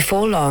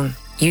 Before long,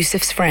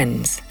 Yusuf's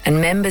friends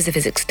and members of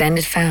his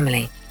extended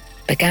family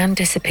began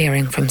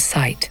disappearing from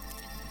sight.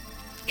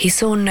 He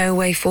saw no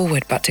way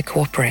forward but to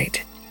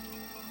cooperate.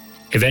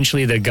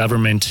 Eventually, the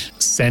government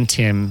sent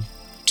him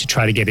to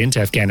try to get into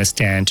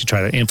Afghanistan, to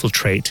try to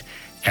infiltrate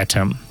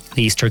ETM,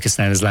 the East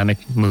Turkestan Islamic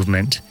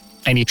movement.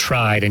 And he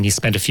tried, and he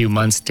spent a few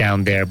months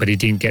down there, but he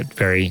didn't get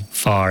very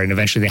far. And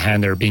eventually the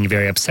handler, being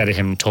very upset at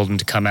him, told him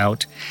to come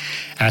out,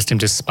 asked him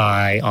to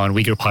spy on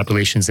Uyghur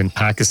populations in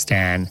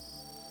Pakistan.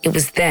 It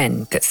was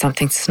then that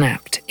something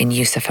snapped in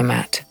Yusuf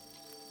Amat.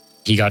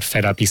 He got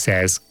fed up, he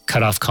says,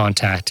 cut off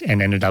contact,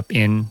 and ended up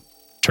in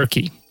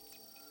Turkey.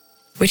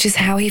 Which is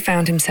how he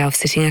found himself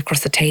sitting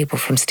across the table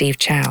from Steve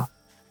Chow,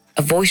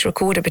 a voice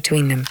recorder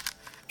between them,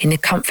 in the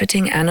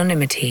comforting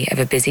anonymity of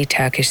a busy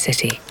Turkish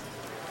city.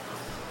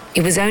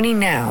 It was only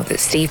now that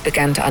Steve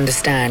began to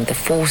understand the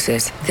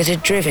forces that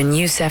had driven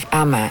Yusuf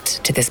Amat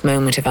to this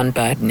moment of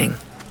unburdening.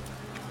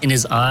 In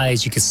his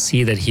eyes, you could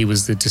see that he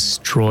was the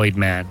destroyed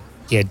man.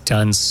 He had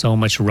done so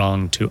much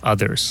wrong to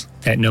others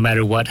that no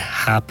matter what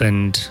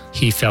happened,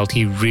 he felt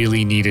he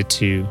really needed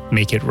to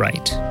make it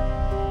right.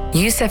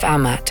 Yusuf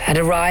Amat had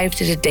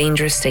arrived at a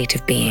dangerous state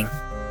of being.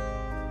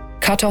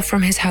 Cut off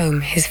from his home,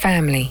 his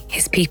family,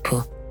 his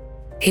people,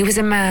 he was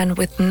a man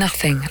with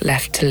nothing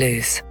left to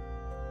lose.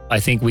 I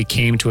think we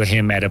came to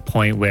him at a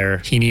point where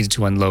he needed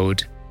to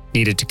unload,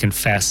 needed to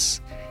confess,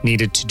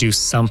 needed to do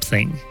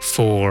something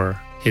for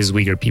his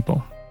Uyghur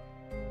people.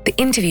 The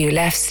interview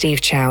left Steve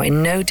Chow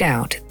in no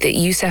doubt that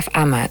Yusuf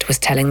Amat was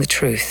telling the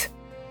truth,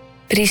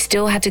 but he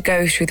still had to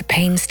go through the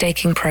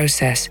painstaking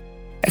process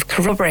of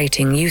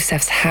corroborating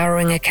Yusuf's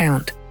harrowing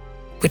account,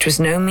 which was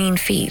no mean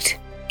feat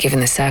given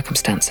the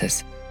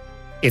circumstances.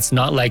 It's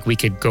not like we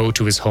could go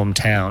to his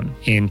hometown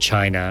in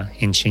China,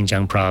 in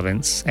Xinjiang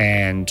province,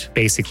 and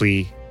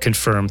basically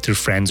confirm through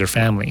friends or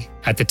family.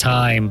 At the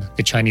time,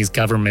 the Chinese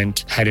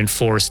government had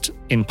enforced,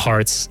 in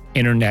parts,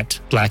 internet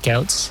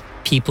blackouts.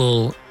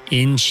 People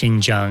in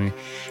Xinjiang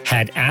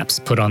had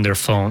apps put on their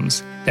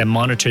phones that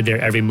monitored their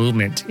every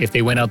movement. If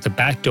they went out the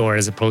back door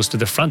as opposed to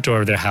the front door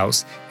of their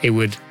house, it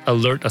would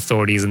alert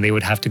authorities and they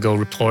would have to go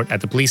report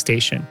at the police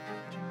station.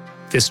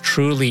 This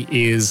truly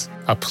is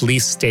a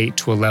police state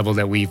to a level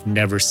that we've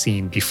never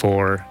seen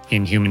before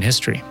in human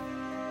history.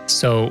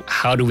 So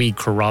how do we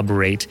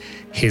corroborate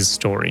his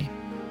story?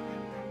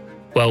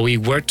 Well, we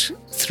worked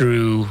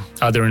through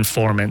other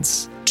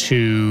informants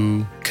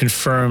to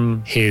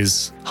confirm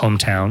his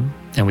hometown,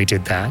 and we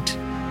did that.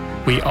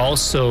 We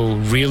also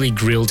really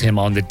grilled him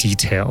on the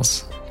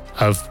details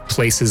of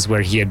places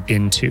where he had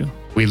been to.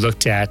 We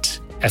looked at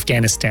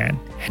Afghanistan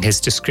and his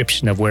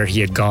description of where he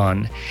had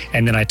gone.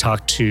 And then I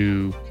talked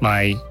to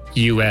my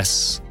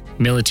US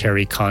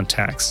military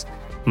contacts,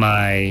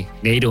 my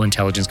NATO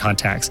intelligence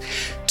contacts,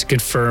 to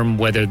confirm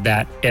whether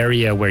that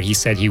area where he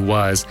said he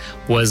was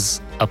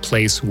a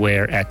place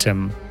where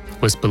ETM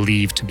was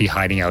believed to be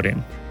hiding out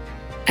in.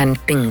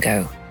 And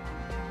bingo,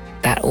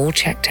 that all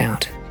checked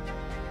out.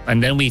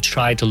 And then we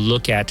tried to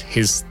look at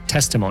his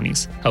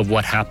testimonies of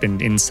what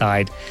happened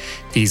inside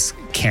these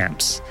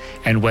camps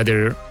and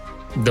whether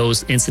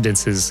those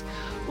incidences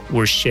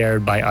were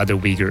shared by other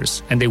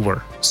Uyghurs, and they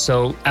were.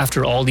 So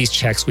after all these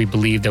checks, we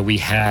believed that we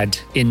had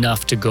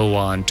enough to go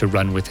on to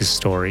run with his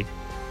story.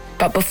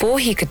 But before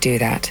he could do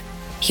that,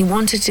 he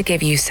wanted to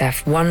give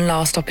Yusuf one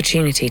last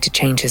opportunity to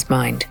change his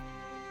mind.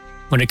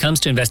 When it comes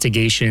to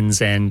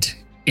investigations and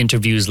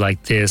interviews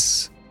like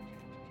this,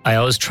 I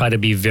always try to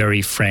be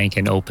very frank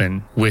and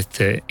open with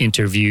the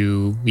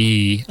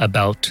interviewee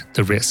about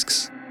the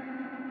risks.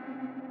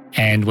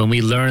 And when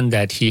we learned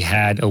that he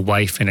had a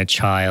wife and a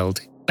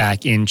child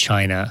back in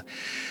China,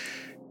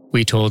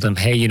 we told him,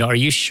 hey, are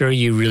you sure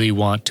you really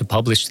want to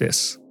publish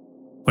this?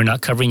 We're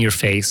not covering your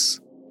face.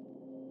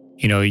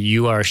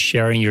 You are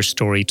sharing your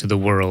story to the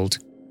world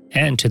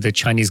and to the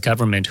Chinese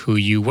government who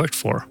you worked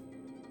for.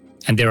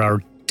 And there are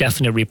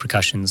definite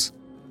repercussions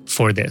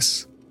for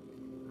this,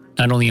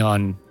 not only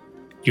on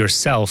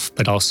yourself,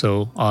 but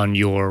also on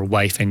your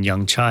wife and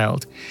young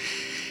child.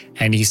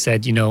 And he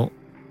said,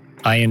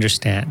 I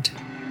understand.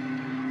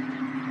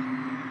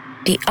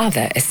 The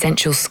other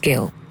essential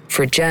skill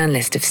for a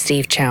journalist of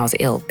Steve Chow's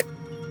ilk,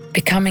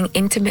 becoming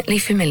intimately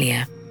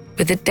familiar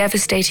with the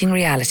devastating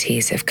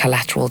realities of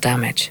collateral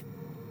damage.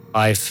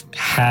 I've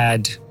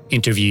had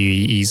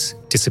interviewees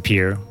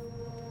disappear.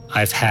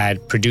 I've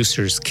had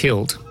producers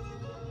killed,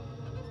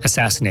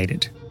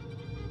 assassinated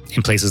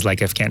in places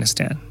like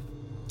Afghanistan.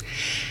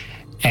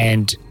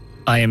 And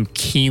I am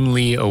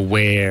keenly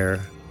aware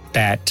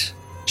that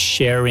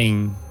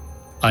sharing,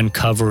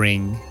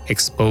 uncovering,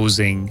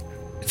 exposing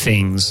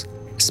things,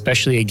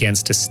 especially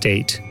against a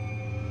state,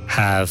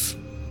 have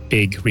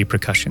big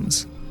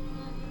repercussions.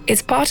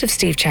 It's part of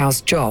Steve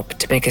Chow's job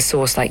to make a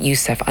source like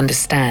Yusuf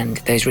understand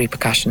those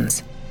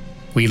repercussions.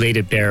 We laid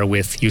it bare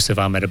with Yusuf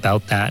Amat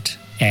about that,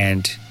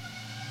 and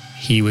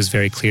he was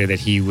very clear that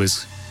he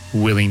was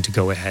willing to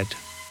go ahead.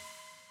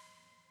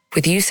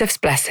 With Yusuf's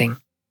blessing,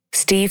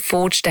 Steve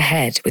forged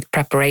ahead with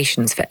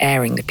preparations for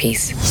airing the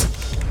piece.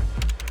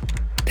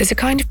 There's a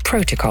kind of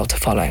protocol to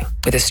follow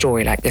with a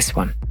story like this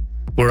one.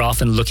 We're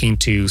often looking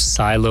to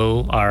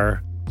silo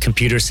our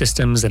computer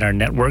systems and our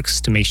networks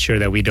to make sure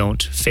that we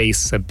don't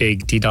face a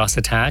big DDoS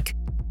attack.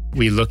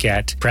 We look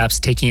at perhaps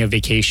taking a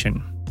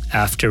vacation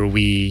after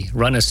we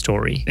run a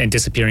story and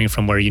disappearing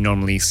from where you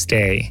normally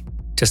stay,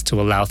 just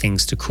to allow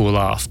things to cool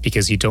off,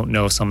 because you don't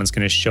know if someone's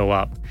going to show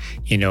up,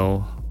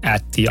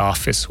 at the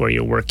office where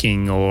you're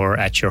working or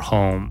at your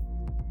home.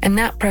 And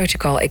that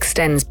protocol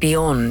extends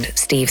beyond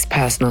Steve's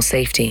personal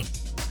safety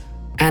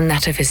and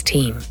that of his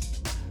team.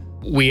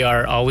 We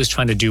are always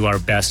trying to do our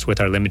best with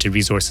our limited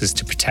resources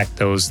to protect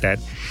those that,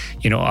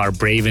 are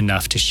brave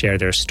enough to share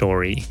their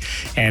story.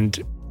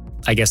 And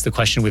I guess the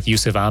question with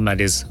Yusuf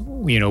Ahmad is,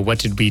 what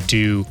did we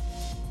do?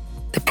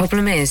 The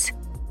problem is,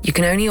 you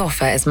can only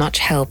offer as much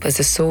help as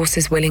a source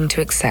is willing to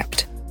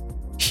accept.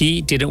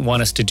 He didn't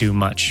want us to do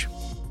much.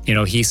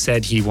 He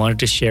said he wanted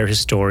to share his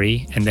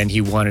story and then he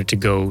wanted to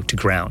go to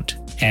ground.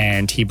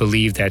 And he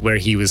believed that where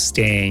he was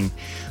staying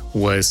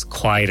was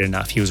quiet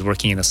enough. He was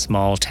working in a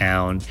small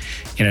town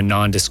in a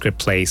nondescript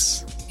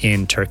place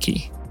in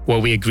Turkey.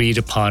 What we agreed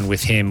upon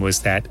with him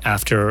was that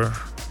after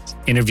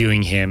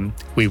interviewing him,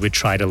 we would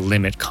try to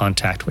limit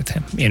contact with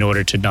him in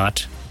order to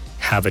not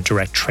have a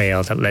direct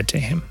trail that led to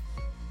him.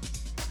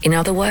 In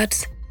other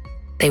words,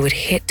 they would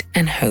hit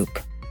and hope.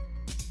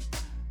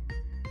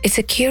 It's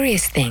a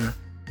curious thing,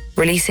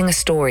 releasing a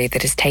story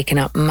that has taken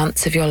up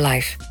months of your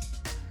life,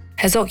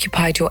 has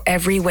occupied your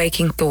every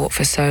waking thought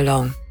for so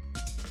long.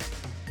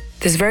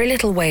 There's very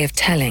little way of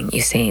telling,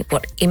 you see,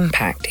 what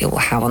impact it will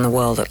have on the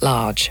world at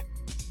large.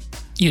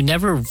 You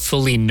never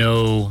fully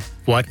know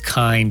what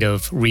kind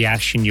of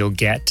reaction you'll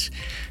get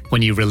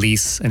when you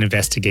release an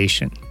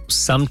investigation.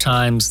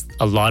 Sometimes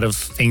a lot of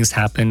things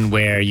happen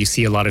where you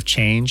see a lot of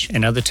change,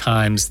 and other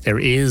times there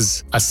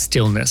is a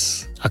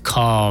stillness, a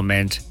calm,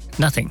 and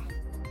nothing.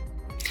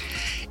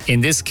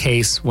 In this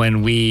case,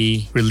 when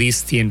we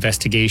released the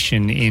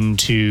investigation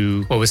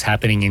into what was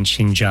happening in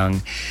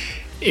Xinjiang,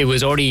 it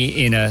was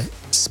already in a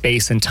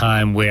space and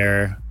time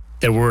where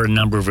there were a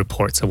number of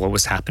reports of what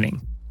was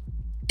happening.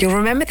 You'll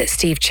remember that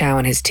Steve Chow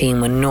and his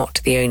team were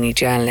not the only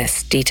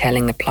journalists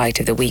detailing the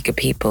plight of the Uyghur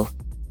people.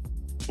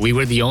 We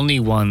were the only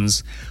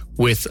ones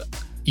with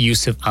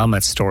Yusuf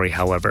Ahmad's story,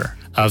 however,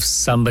 of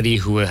somebody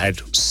who had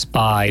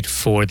spied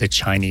for the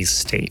Chinese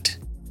state.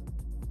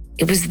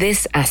 It was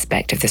this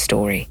aspect of the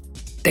story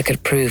that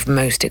could prove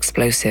most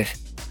explosive.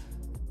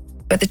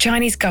 But the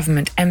Chinese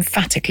government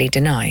emphatically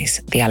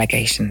denies the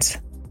allegations.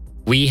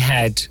 We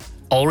had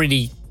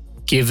already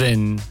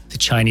given the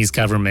Chinese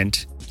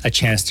government a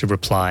chance to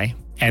reply,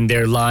 and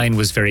their line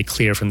was very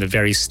clear from the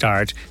very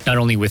start, not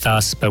only with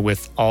us, but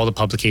with all the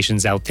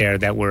publications out there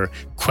that were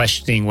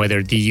questioning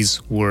whether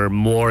these were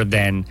more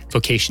than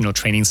vocational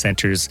training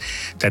centers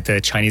that the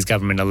Chinese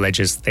government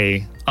alleges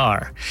they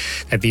are,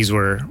 that these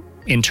were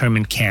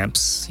internment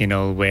camps,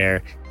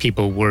 where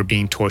people were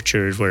being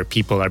tortured, where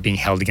people are being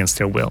held against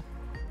their will.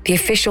 The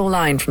official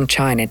line from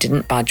China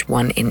didn't budge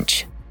 1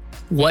 inch.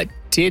 What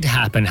did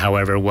happen,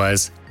 however,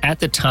 was at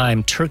the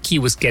time, Turkey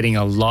was getting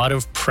a lot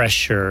of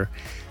pressure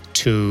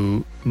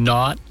to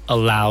not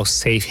allow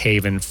safe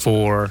haven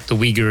for the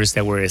Uyghurs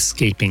that were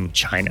escaping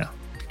China.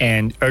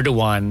 And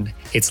Erdogan,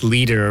 its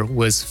leader,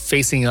 was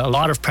facing a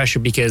lot of pressure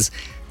because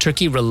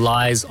Turkey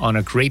relies on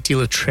a great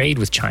deal of trade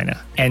with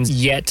China. And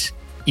yet,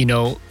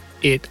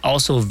 it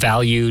also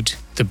valued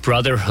the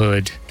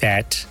brotherhood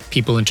that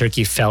people in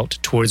Turkey felt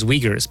towards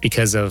Uyghurs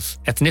because of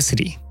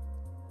ethnicity.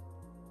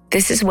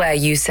 This is where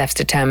Yusuf's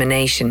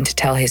determination to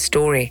tell his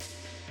story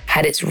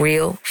had its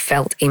real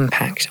felt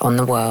impact on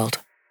the world.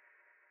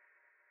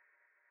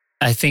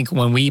 I think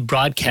when we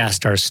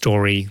broadcast our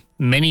story,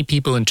 many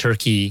people in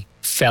Turkey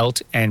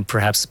felt and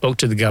perhaps spoke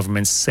to the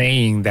government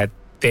saying that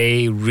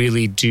they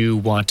really do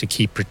want to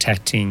keep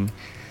protecting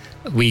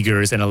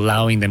Uyghurs and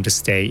allowing them to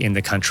stay in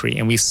the country.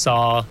 And we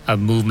saw a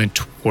movement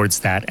towards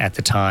that at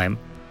the time.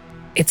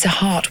 It's a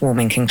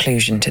heartwarming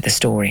conclusion to the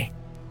story.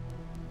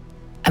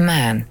 A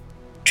man,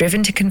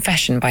 driven to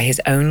confession by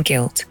his own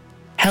guilt,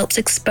 helps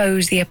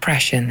expose the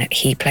oppression that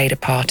he played a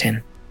part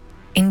in.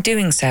 In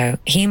doing so,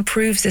 he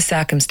improves the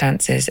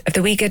circumstances of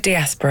the Uyghur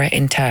diaspora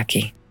in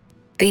Turkey.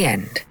 The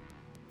end.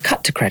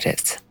 Cut to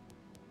credits.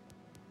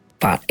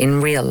 But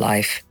in real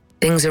life,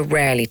 things are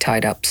rarely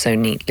tied up so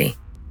neatly.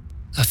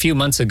 A few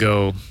months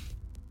ago,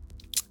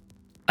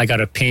 I got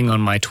a ping on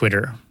my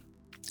Twitter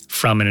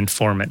from an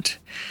informant.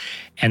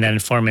 And that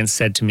informant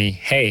said to me,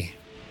 "Hey,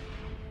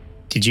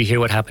 did you hear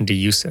what happened to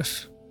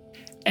Yusuf?"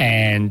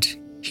 And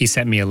he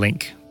sent me a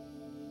link.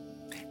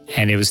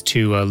 And it was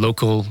to a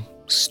local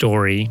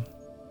story.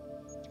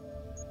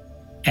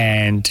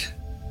 And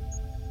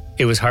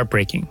it was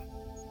heartbreaking.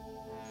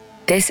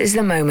 This is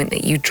the moment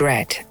that you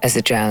dread as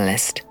a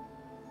journalist.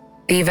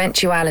 The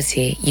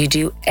eventuality you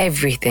do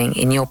everything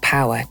in your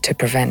power to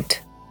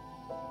prevent.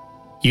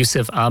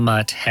 Yusuf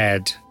Ahmad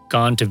had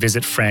gone to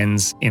visit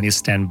friends in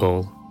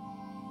Istanbul,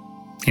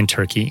 in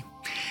Turkey.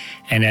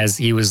 And as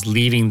he was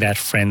leaving that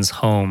friend's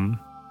home,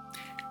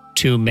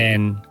 2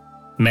 men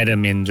met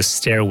him in the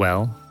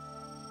stairwell,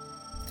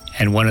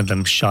 and one of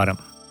them shot him.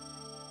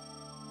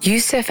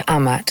 Yusuf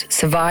Ahmat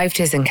survived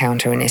his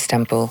encounter in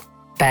Istanbul,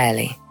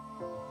 barely.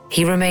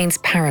 He remains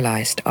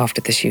paralyzed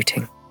after the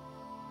shooting.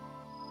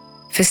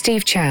 For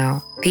Steve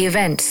Chow, the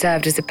event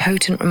served as a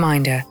potent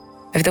reminder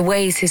of the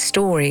ways his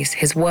stories,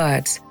 his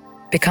words,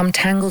 become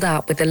tangled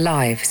up with the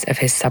lives of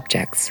his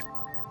subjects.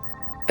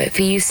 But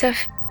for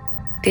Yusuf,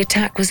 the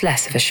attack was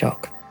less of a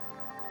shock.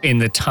 In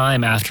the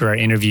time after our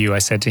interview, I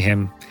said to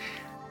him,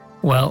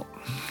 well,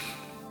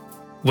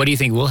 what do you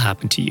think will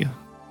happen to you?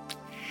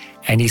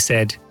 And he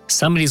said,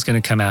 somebody's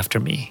going to come after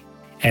me.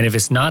 And if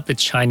it's not the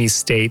Chinese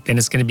state, then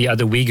it's going to be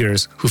other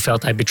Uyghurs who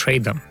felt I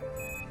betrayed them.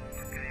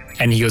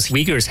 And he goes,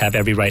 Uyghurs have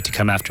every right to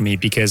come after me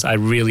because I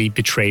really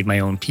betrayed my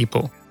own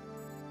people.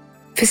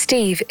 For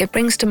Steve, it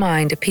brings to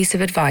mind a piece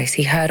of advice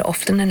he heard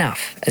often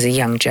enough as a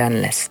young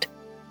journalist.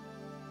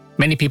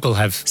 Many people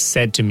have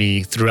said to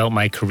me throughout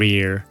my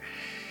career,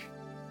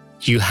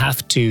 you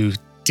have to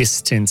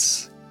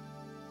distance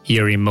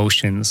your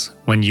emotions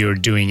when you're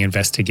doing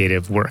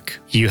investigative work.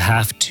 You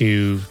have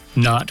to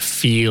not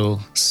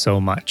feel so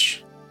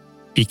much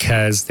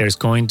because there's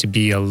going to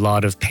be a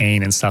lot of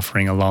pain and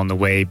suffering along the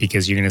way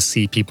because you're going to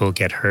see people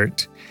get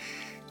hurt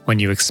when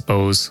you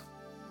expose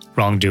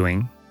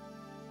wrongdoing.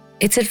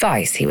 It's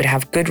advice he would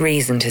have good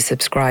reason to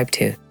subscribe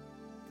to,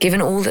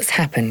 given all that's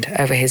happened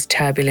over his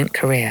turbulent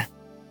career.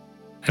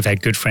 I've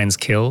had good friends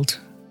killed.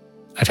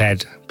 I've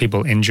had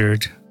people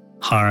injured,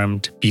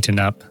 harmed, beaten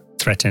up,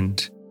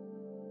 threatened.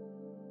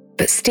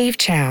 But Steve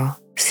Chow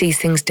sees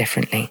things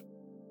differently.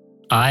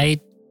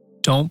 I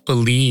don't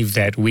believe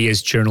that we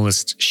as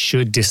journalists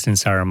should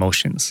distance our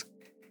emotions.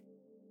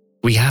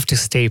 We have to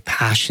stay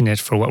passionate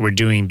for what we're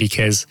doing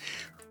because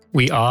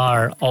we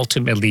are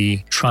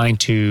ultimately trying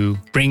to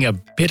bring a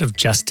bit of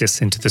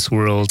justice into this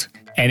world.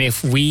 And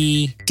if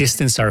we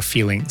distance our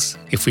feelings,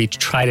 if we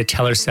try to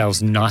tell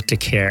ourselves not to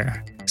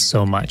care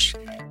so much,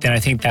 then I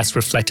think that's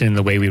reflected in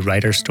the way we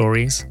write our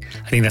stories.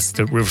 I think that's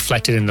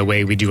reflected in the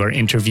way we do our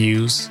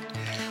interviews.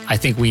 I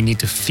think we need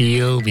to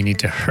feel, we need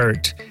to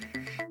hurt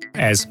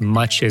as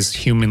much as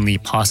humanly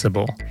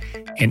possible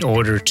in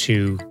order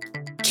to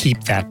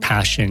keep that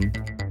passion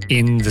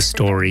in the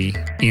story,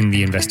 in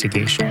the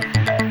investigation.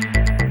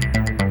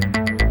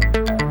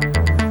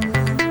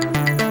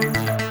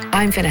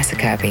 I'm Vanessa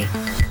Kirby.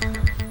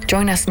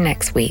 Join us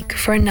next week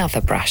for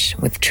another brush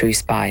with True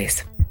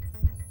Spies.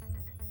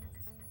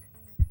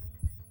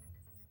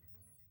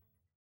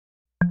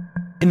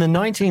 In the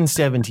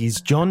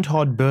 1970s, John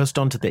Todd burst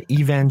onto the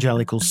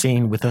evangelical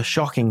scene with a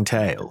shocking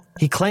tale.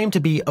 He claimed to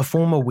be a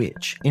former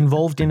witch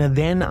involved in a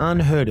then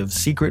unheard of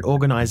secret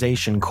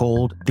organization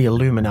called the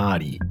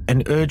Illuminati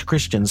and urged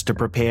Christians to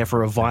prepare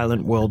for a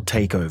violent world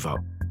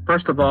takeover.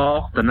 First of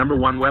all, the number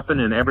one weapon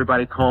in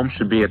everybody's home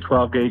should be a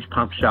 12-gauge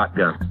pump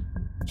shotgun.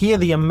 Hear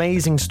the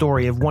amazing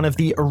story of one of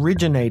the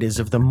originators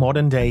of the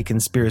modern-day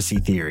conspiracy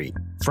theory.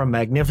 From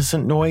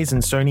Magnificent Noise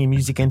and Sony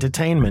Music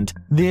Entertainment,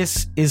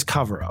 this is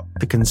Cover Up,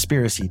 the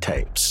Conspiracy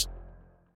Tapes.